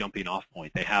have that jumping off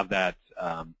point. They have that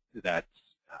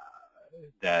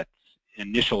that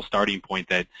initial starting point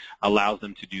that allows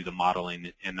them to do the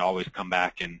modeling and always come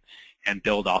back and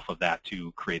build off of that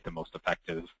to create the most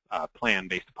effective plan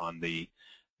based upon the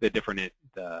different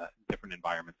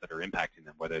environments that are impacting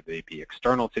them, whether they be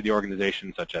external to the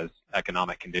organization, such as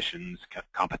economic conditions,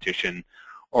 competition,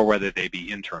 or whether they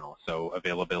be internal, so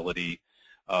availability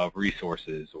of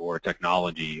resources or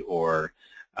technology or,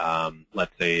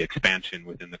 let's say, expansion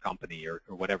within the company or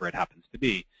whatever it happens to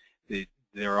be.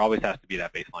 There always has to be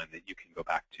that baseline that you can go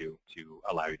back to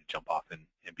allow you to jump off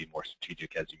and be more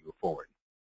strategic as you move forward.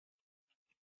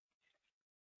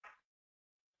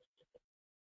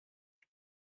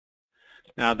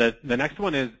 Now, the next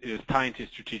one is tying to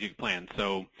strategic plans.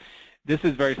 So this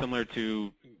is very similar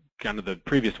to kind of the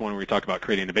previous one where we talked about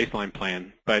creating a baseline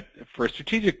plan. But for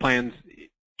strategic plans,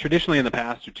 traditionally in the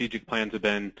past, strategic plans have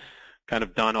been kind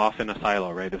of done off in a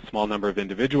silo, right? A small number of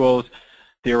individuals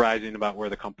theorizing about where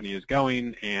the company is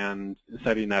going and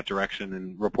setting that direction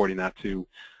and reporting that to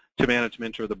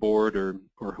management or the board or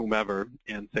whomever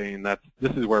and saying that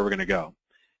this is where we're going to go.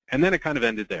 And then it kind of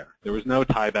ended there. There was no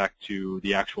tie back to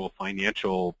the actual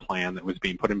financial plan that was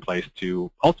being put in place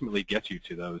to ultimately get you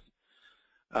to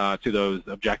those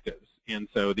objectives. And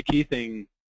so the key thing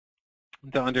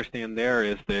to understand there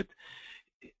is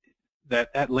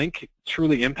that link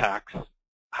truly impacts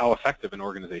how effective an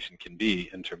organization can be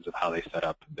in terms of how they set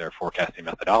up their forecasting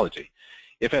methodology.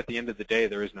 If at the end of the day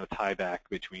there is no tie back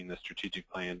between the strategic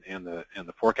plan and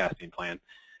the forecasting plan,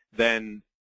 then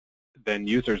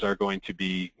users are going to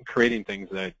be creating things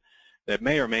that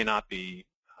may or may not be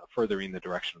furthering the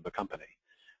direction of the company.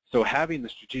 So having the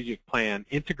strategic plan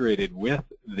integrated with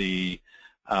the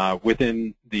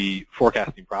within the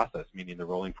forecasting process, meaning the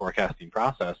rolling forecasting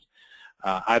process,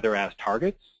 either as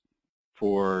targets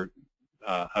for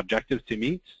objectives to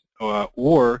meet,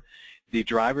 or the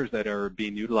drivers that are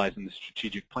being utilized in the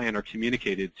strategic plan are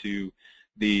communicated to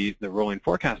the rolling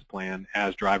forecast plan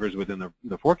as drivers within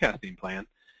the forecasting plan,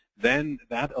 then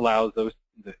that allows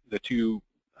the two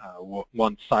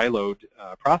once siloed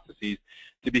processes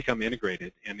to become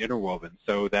integrated and interwoven,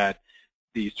 so that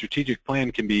the strategic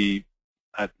plan can be,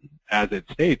 as it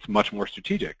states, much more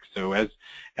strategic. So as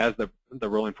the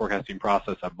rolling forecasting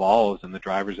process evolves and the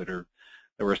drivers that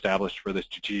were established for the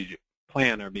strategic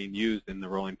plan are being used in the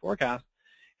rolling forecast,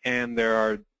 and there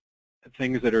are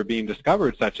things that are being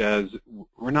discovered, such as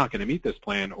we're not going to meet this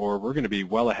plan, or we're going to be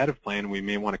well ahead of plan, we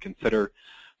may want to consider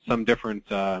some different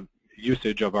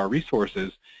usage of our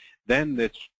resources, then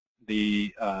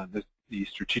the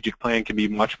strategic plan can be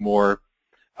much more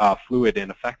fluid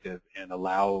and effective and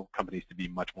allow companies to be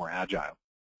much more agile.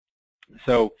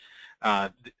 So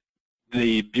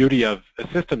the beauty of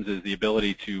systems is the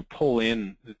ability to pull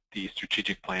in the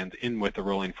strategic plans in with the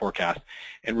rolling forecast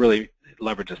and really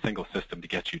leverage a single system to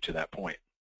get you to that point.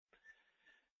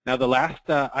 Now, the last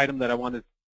item that I wanted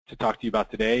to talk to you about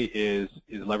today is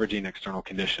leveraging external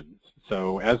conditions.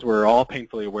 So as we're all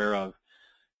painfully aware of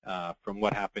from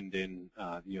what happened in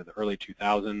the early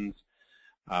 2000s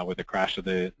with the crash of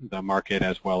the market,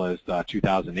 as well as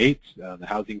 2008, the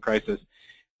housing crisis,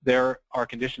 there are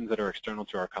conditions that are external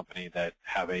to our company that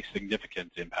have a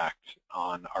significant impact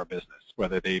on our business,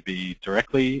 whether they be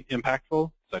directly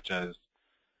impactful, such as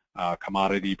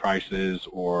commodity prices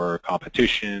or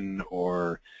competition,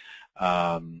 or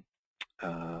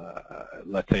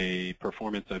let's say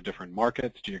performance of different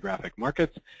markets, geographic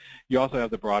markets. You also have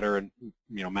the broader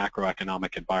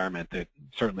macroeconomic environment that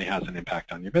certainly has an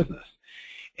impact on your business.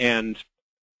 And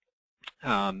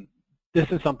this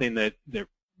is something that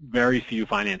very few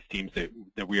finance teams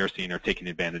that we are seeing are taking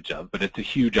advantage of, but it's a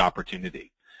huge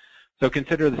opportunity. So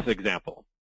consider this example.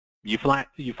 You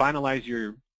finalize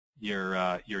your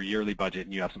yearly budget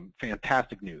and you have some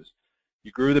fantastic news.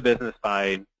 You grew the business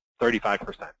by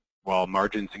 35%, while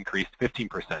margins increased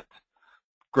 15%.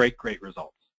 Great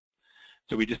results.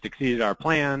 So we just exceeded our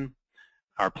plan.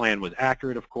 Our plan was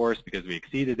accurate, of course, because we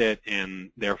exceeded it,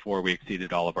 and therefore we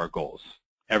exceeded all of our goals.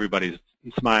 Everybody's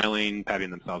smiling,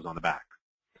 patting themselves on the back.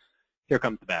 Here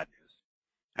comes the bad news.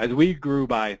 As we grew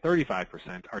by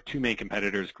 35%, our two main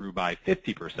competitors grew by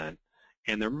 50%,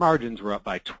 and their margins were up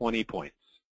by 20 points.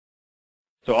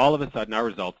 So all of a sudden, our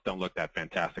results don't look that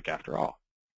fantastic after all.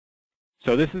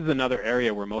 So this is another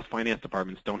area where most finance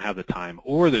departments don't have the time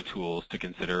or the tools to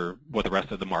consider what the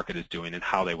rest of the market is doing and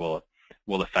how they will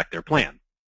affect their plan.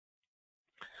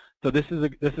 So this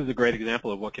is a great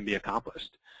example of what can be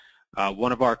accomplished.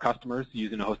 One of our customers,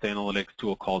 using a host analytics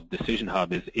tool called Decision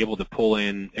Hub, is able to pull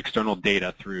in external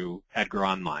data through Edgar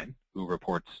Online, who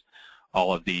reports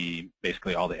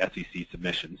basically all the SEC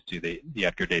submissions to the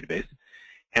Edgar database,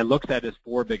 and looks at his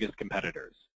 4 biggest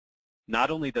competitors. Not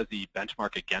only does he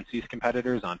benchmark against these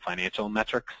competitors on financial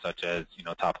metrics, such as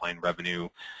top-line revenue,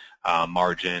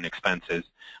 margin, expenses,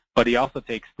 but he also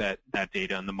takes that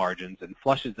data and the margins and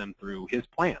flushes them through his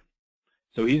plan.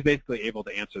 So he's basically able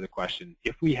to answer the question,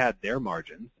 if we had their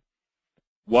margins,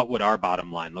 what would our bottom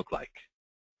line look like?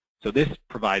 So this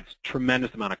provides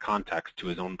tremendous amount of context to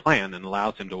his own plan and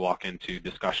allows him to walk into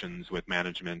discussions with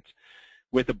management,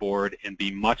 with the board, and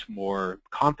be much more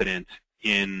confident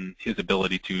in his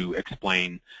ability to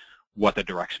explain what the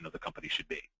direction of the company should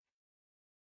be.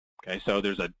 Okay, so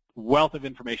there's a wealth of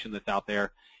information that's out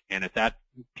there, and it's at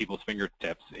people's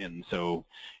fingertips. And so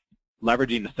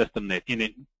leveraging a system that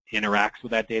interacts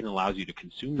with that data and allows you to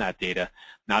consume that data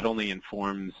not only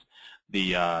informs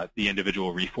the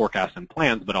individual reforecasts and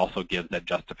plans, but also gives that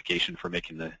justification for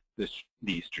making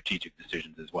these strategic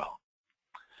decisions as well.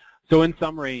 So in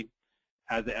summary,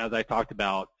 as I talked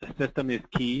about, the system is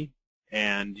key,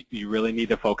 and you really need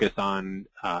to focus on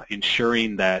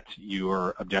ensuring that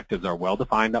your objectives are well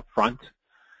defined up front,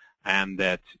 and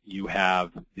that you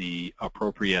have the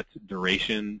appropriate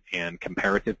duration and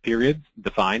comparative periods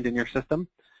defined in your system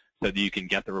so that you can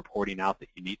get the reporting out that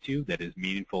you need to that is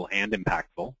meaningful and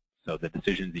impactful, so the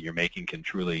decisions that you're making can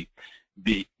truly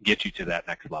get you to that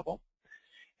next level.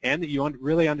 and that you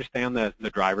really understand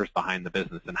the drivers behind the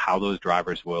business and how those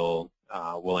drivers will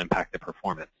impact the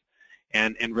performance,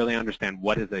 and really understand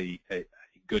what is a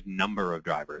good number of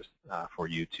drivers for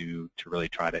you to really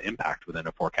try to impact within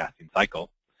a forecasting cycle,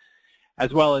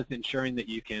 as well as ensuring that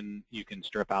you can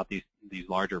strip out these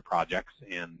larger projects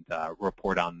and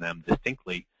report on them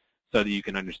distinctly, so that you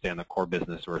can understand the core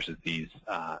business versus these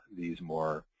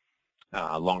more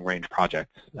long-range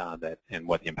projects and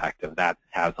what the impact of that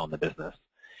has on the business.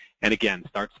 And again,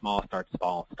 start small, start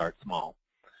small, start small,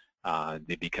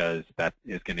 because that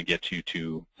is going to get you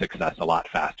to success a lot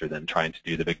faster than trying to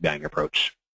do the big bang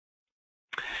approach.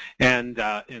 And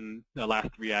in the last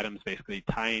 3 items, basically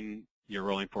tying your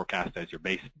rolling forecast as your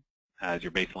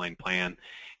baseline plan,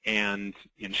 and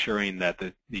ensuring that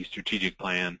the strategic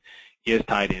plan is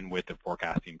tied in with the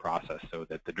forecasting process, so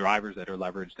that the drivers that are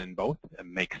leveraged in both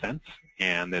make sense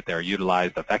and that they're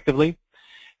utilized effectively.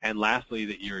 And lastly,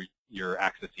 that you're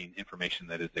accessing information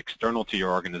that is external to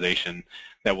your organization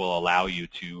that will allow you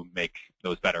to make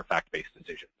those better fact-based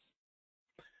decisions.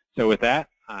 So with that,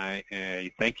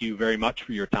 I thank you very much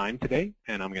for your time today,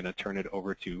 and I'm going to turn it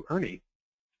over to Ernie.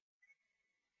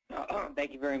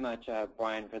 Thank you very much,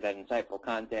 Brian, for that insightful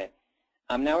content.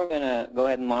 Now we're going to go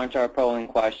ahead and launch our polling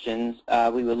questions.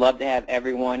 We would love to have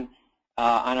everyone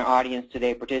on our audience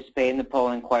today participate in the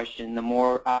polling question. The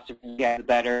more observations you have, the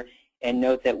better. And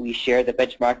note that we share the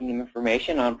benchmarking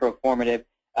information on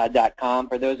performative.com.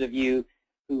 For those of you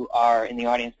who are in the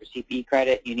audience for CPE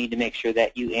credit, you need to make sure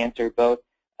that you answer both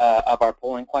of our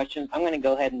polling questions. I'm going to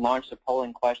go ahead and launch the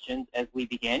polling questions as we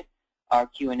begin our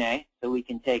Q&A, so we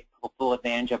can take full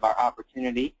advantage of our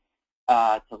opportunity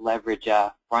to leverage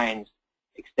Brian's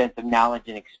extensive knowledge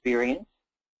and experience.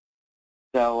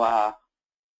 So,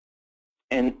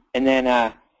 and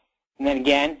then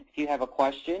again, if you have a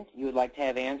question you would like to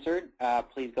have answered,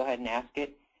 please go ahead and ask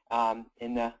it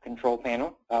in the control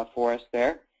panel for us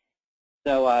there.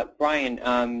 So,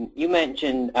 Brian, you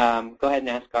mentioned, go ahead and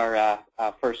ask our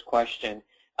first question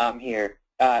here.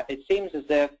 It seems as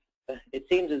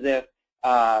if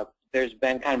there's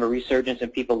been kind of a resurgence in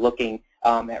people looking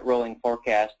at rolling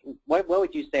forecast. What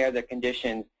would you say are the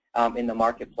conditions in the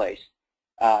marketplace,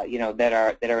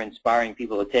 that are inspiring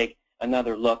people to take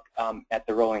another look at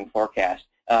the rolling forecast?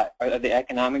 Are the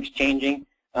economics changing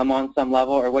on some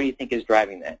level, or what do you think is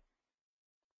driving that?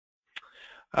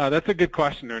 That's a good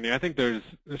question, Ernie. I think there's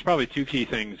probably 2 key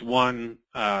things. One,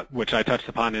 which I touched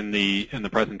upon in the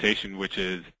presentation, which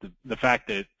is the fact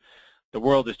that the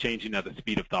world is changing at the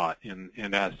speed of thought,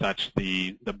 and as such,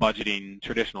 the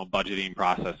traditional budgeting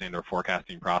process and or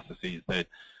forecasting processes that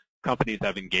companies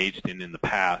have engaged in the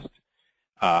past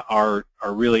are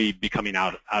really becoming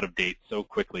out of date so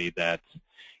quickly that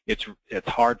it's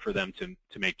hard for them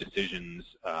to make decisions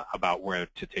about where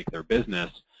to take their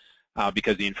business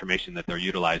because the information that they're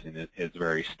utilizing is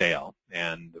very stale.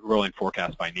 And rolling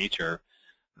forecasts by nature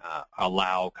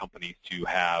allow companies to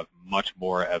have much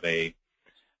more of a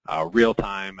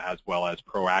real-time as well as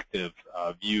proactive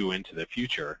view into the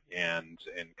future, and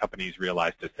companies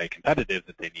realize to stay competitive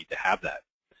that they need to have that.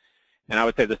 And I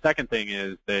would say the second thing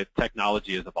is that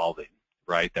technology is evolving,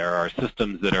 right? There are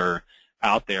systems that are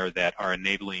out there that are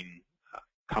enabling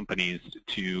companies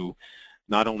to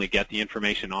not only get the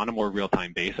information on a more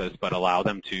real-time basis, but allow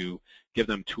them to give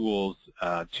them tools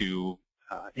to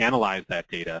analyze that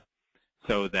data,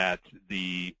 so that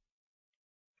the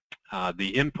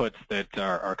inputs that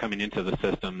are coming into the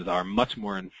systems are much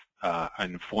more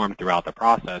informed throughout the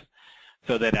process,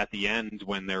 so that at the end,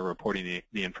 when they're reporting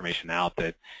the information out,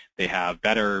 that they have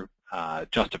better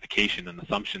justification and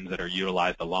assumptions that are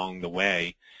utilized along the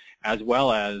way, as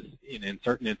well as in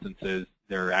certain instances,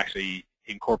 they're actually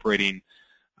incorporating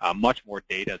much more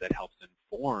data that helps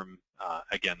inform,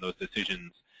 again, those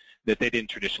decisions that they didn't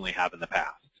traditionally have in the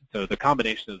past. So the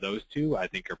combination of those 2, I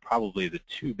think, are probably the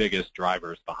 2 biggest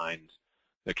drivers behind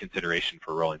the consideration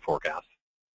for rolling forecasts.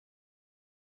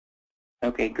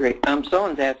 Okay, great.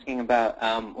 Someone's asking about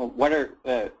what are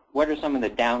some of the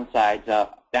downside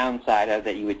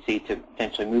that you would see to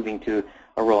potentially moving to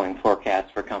a rolling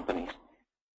forecast for companies?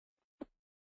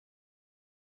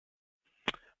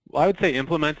 Well, I would say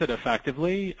implement it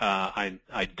effectively. I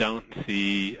don't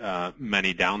see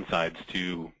many downsides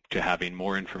to having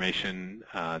more information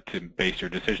to base your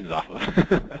decisions off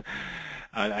of.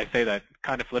 I say that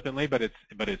kind of flippantly, but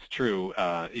it's true.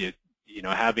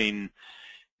 Having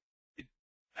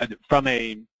from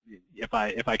if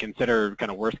I consider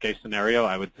kind of worst case scenario,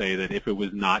 I would say that if it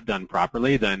was not done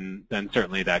properly, then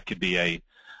certainly that could be a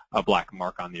black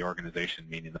mark on the organization,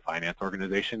 meaning the finance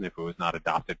organization, if it was not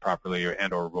adopted properly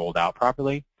or rolled out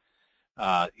properly.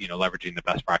 leveraging the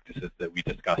best practices that we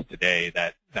discussed today,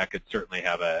 that could certainly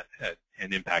have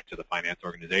an impact to the finance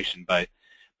organization. But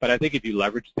I think if you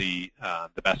leverage the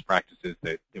best practices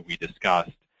that we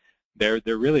discussed, there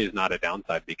really is not a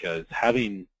downside, because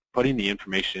putting the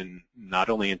information not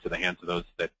only into the hands of those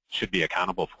that should be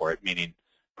accountable for it, meaning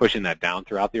pushing that down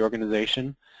throughout the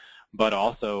organization, but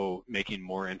also making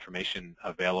more information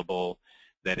available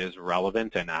that is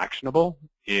relevant and actionable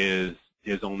is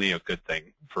only a good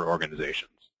thing for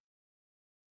organizations.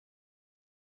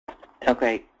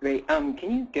 Okay, great. Can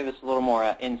you give us a little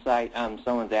more insight?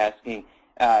 Someone's asking.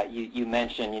 You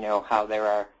mentioned,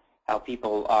 how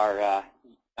people are.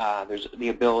 There's the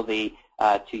ability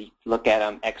to look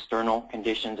at external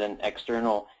conditions and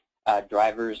external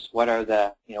drivers. What are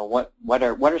the, what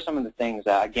are some of the things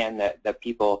again that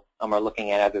people are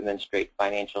looking at other than straight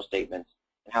financial statements,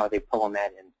 and how are they pulling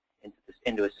that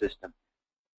into a system?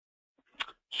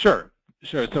 Sure.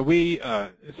 So so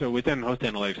within Host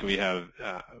Analytics, we have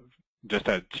just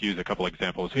to use a couple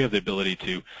examples. We have the ability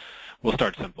to, we'll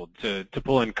start simple, to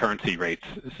pull in currency rates,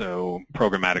 so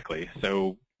programmatically.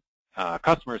 So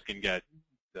customers can get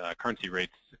currency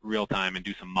rates real time and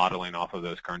do some modeling off of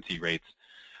those currency rates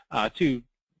to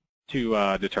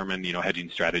determine hedging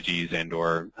strategies and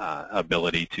or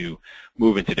ability to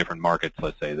move into different markets,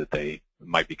 let's say, that they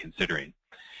might be considering.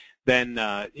 Then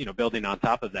building on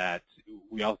top of that,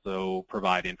 we also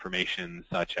provide information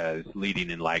such as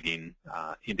leading and lagging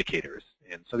indicators,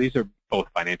 and so these are both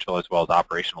financial as well as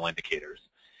operational indicators.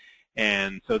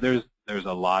 And so there's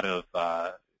a lot of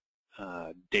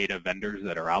data vendors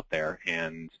that are out there,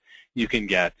 and you can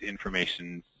get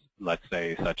information, let's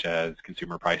say, such as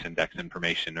consumer price index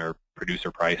information or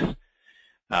producer price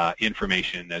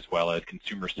information, as well as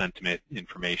consumer sentiment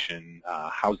information,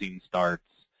 housing starts,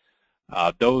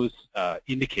 those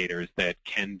indicators that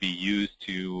can be used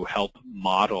to help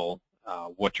model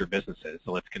what your business is.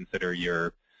 So let's consider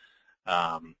you're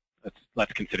a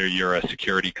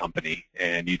security company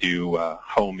and you do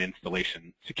home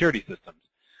installation security systems.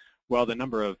 Well, the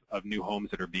number of new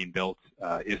homes that are being built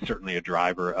is certainly a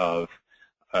driver of,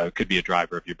 could be a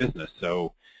driver of your business.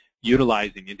 So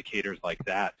utilizing indicators like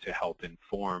that to help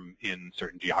inform in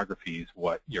certain geographies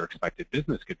what your expected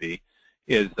business could be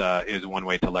is one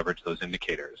way to leverage those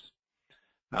indicators.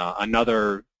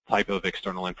 Another type of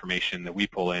external information that we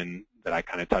pull in that I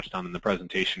kind of touched on in the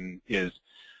presentation is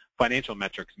financial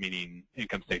metrics, meaning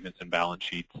income statements and balance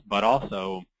sheets, but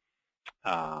also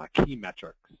key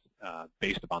metrics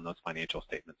based upon those financial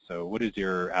statements. So what is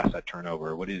your asset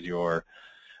turnover? What is your,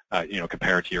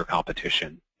 compared to your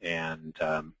competition? And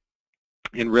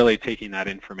in really taking that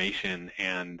information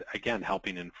and, again,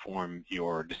 helping inform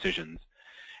your decisions.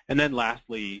 And then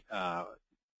lastly,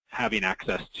 having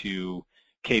access to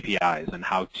KPIs and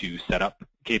how to set up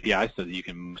KPIs so that you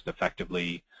can most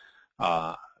effectively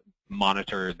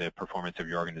monitor the performance of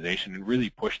your organization and really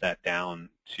push that down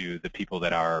to the people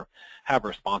that have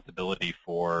responsibility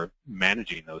for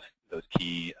managing those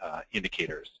key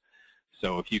indicators.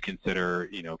 So if you consider,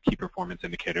 key performance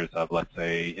indicators of, let's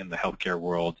say, in the healthcare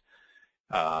world,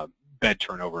 bed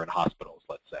turnover in hospitals,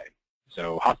 let's say.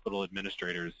 So hospital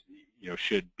administrators,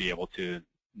 should be able to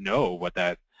know what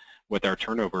their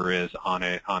turnover is on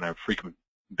a frequent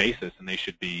basis, and they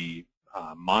should be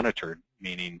monitored.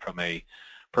 Meaning, from a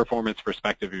performance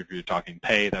perspective, if you're talking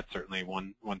pay, that's certainly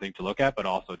one thing to look at, but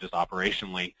also just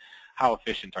operationally, how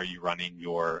efficient are you running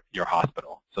your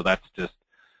hospital? So that's just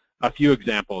a few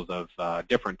examples of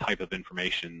different type of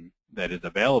information that is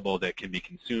available that can be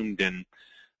consumed in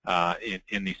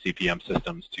these CPM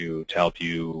systems to help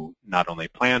you not only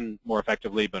plan more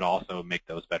effectively, but also make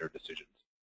those better decisions.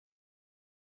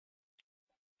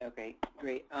 Okay,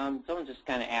 great. Someone's just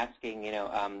kind of asking,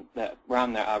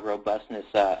 around the robustness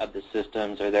of the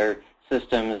systems. Are there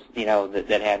systems,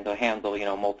 that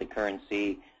handle,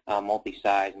 multi-currency,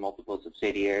 multi-size, multiple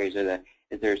subsidiaries?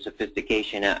 Is there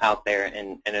sophistication out there,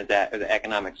 and are the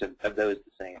economics of those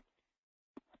the same?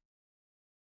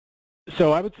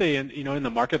 So I would say, in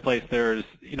the marketplace, there's,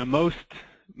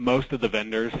 most of the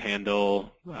vendors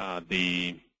handle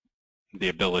the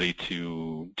ability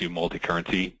to do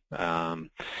multi-currency.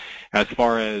 As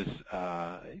far as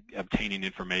obtaining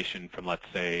information from, let's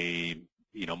say,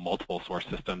 multiple source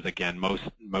systems, again,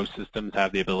 most systems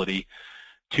have the ability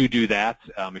to do that.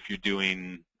 If you're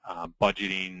doing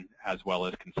budgeting as well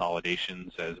as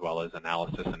consolidations as well as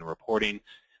analysis and reporting,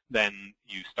 then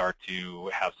you start to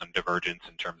have some divergence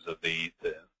in terms of the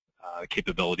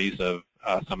capabilities of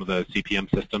some of the CPM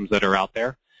systems that are out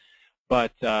there.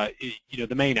 But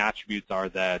the main attributes are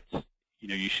that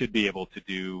you should be able to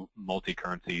do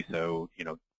multi-currency, so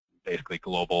basically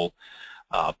global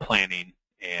planning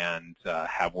and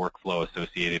have workflow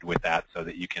associated with that so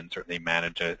that you can certainly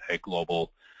manage a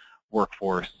global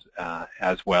workforce,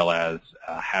 as well as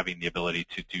having the ability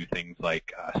to do things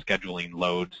like scheduling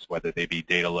loads, whether they be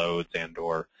data loads and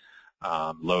or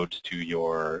loads to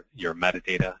your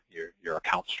metadata, your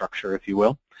account structure, if you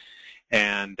will.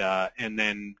 And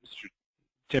then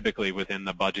typically within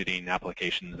the budgeting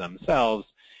applications themselves,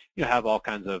 you have all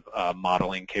kinds of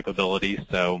modeling capabilities.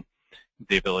 So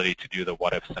the ability to do the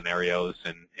what-if scenarios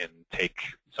and take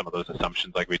some of those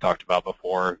assumptions like we talked about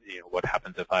before. What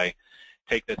happens if I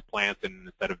take this plant and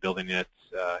instead of building it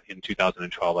in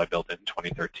 2012, I built it in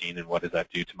 2013, and what does that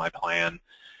do to my plan?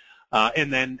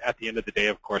 And then at the end of the day,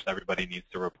 of course, everybody needs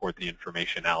to report the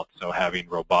information out. So having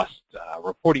robust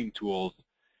reporting tools,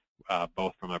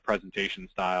 both from a presentation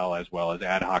style as well as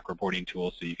ad hoc reporting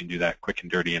tools, so you can do that quick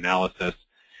and dirty analysis.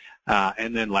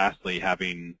 And then lastly,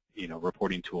 having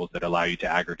reporting tools that allow you to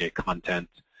aggregate content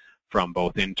from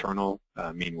both internal,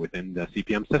 meaning within the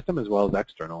CPM system, as well as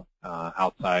external,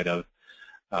 outside of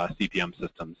CPM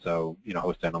systems. So,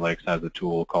 Host Analytics has a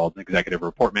tool called Executive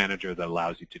Report Manager that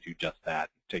allows you to do just that.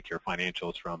 Take your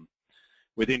financials from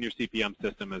within your CPM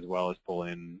system, as well as pull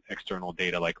in external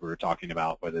data like we were talking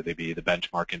about, whether they be the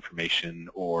benchmark information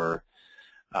or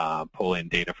pull in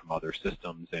data from other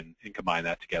systems and combine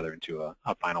that together into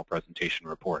a final presentation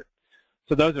report.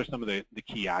 So those are some of the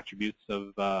key attributes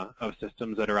of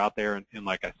systems that are out there, and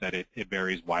like I said, it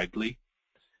varies widely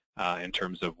in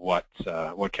terms of what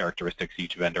characteristics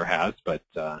each vendor has. But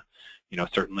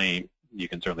certainly you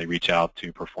can certainly reach out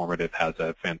to Performative. Has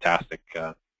a fantastic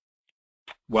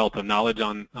wealth of knowledge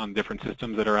on different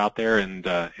systems that are out there, and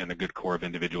a good core of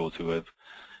individuals who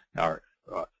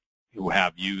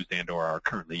have used and or are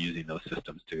currently using those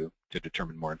systems to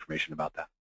determine more information about that.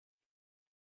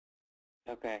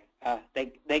 Okay.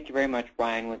 Thank you very much,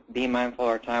 Brian. Being mindful of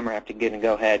our time, we're going to have to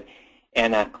go ahead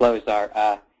and close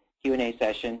our Q&A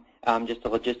session. Just a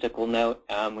logistical note,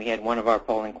 we had one of our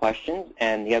polling questions,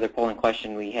 and the other polling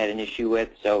question we had an issue with,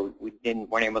 so we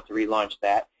weren't able to relaunch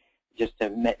that. Just to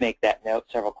make that note,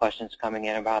 several questions coming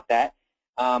in about that.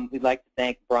 We'd like to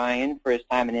thank Brian for his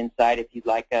time and insight. If you'd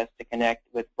like us to connect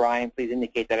with Brian, please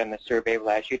indicate that on the survey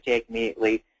we'll ask you to take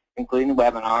immediately, including the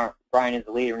webinar. Brian is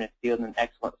a leader in his field and an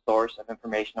excellent source of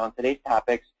information on today's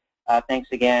topics. Thanks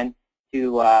again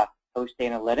to Host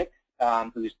Analytics,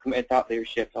 whose committed thought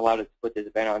leadership allowed us to put this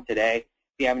event on today.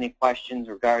 If you have any questions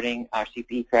regarding our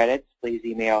CPE credits, please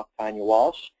email Tanya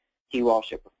Walsh,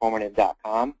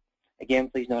 twalsh@performative.com. Again,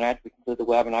 please note after we conclude the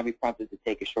webinar, I'll be prompted to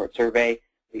take a short survey.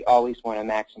 We always want to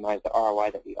maximize the ROI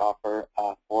that we offer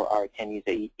for our attendees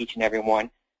at each and every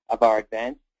one of our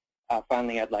events.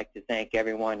 Finally, I'd like to thank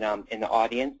everyone in the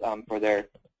audience for their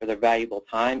valuable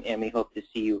time, and we hope to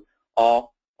see you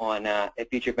all on at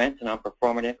future events and on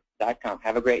performative.com.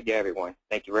 Have a great day, everyone.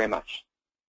 Thank you very much.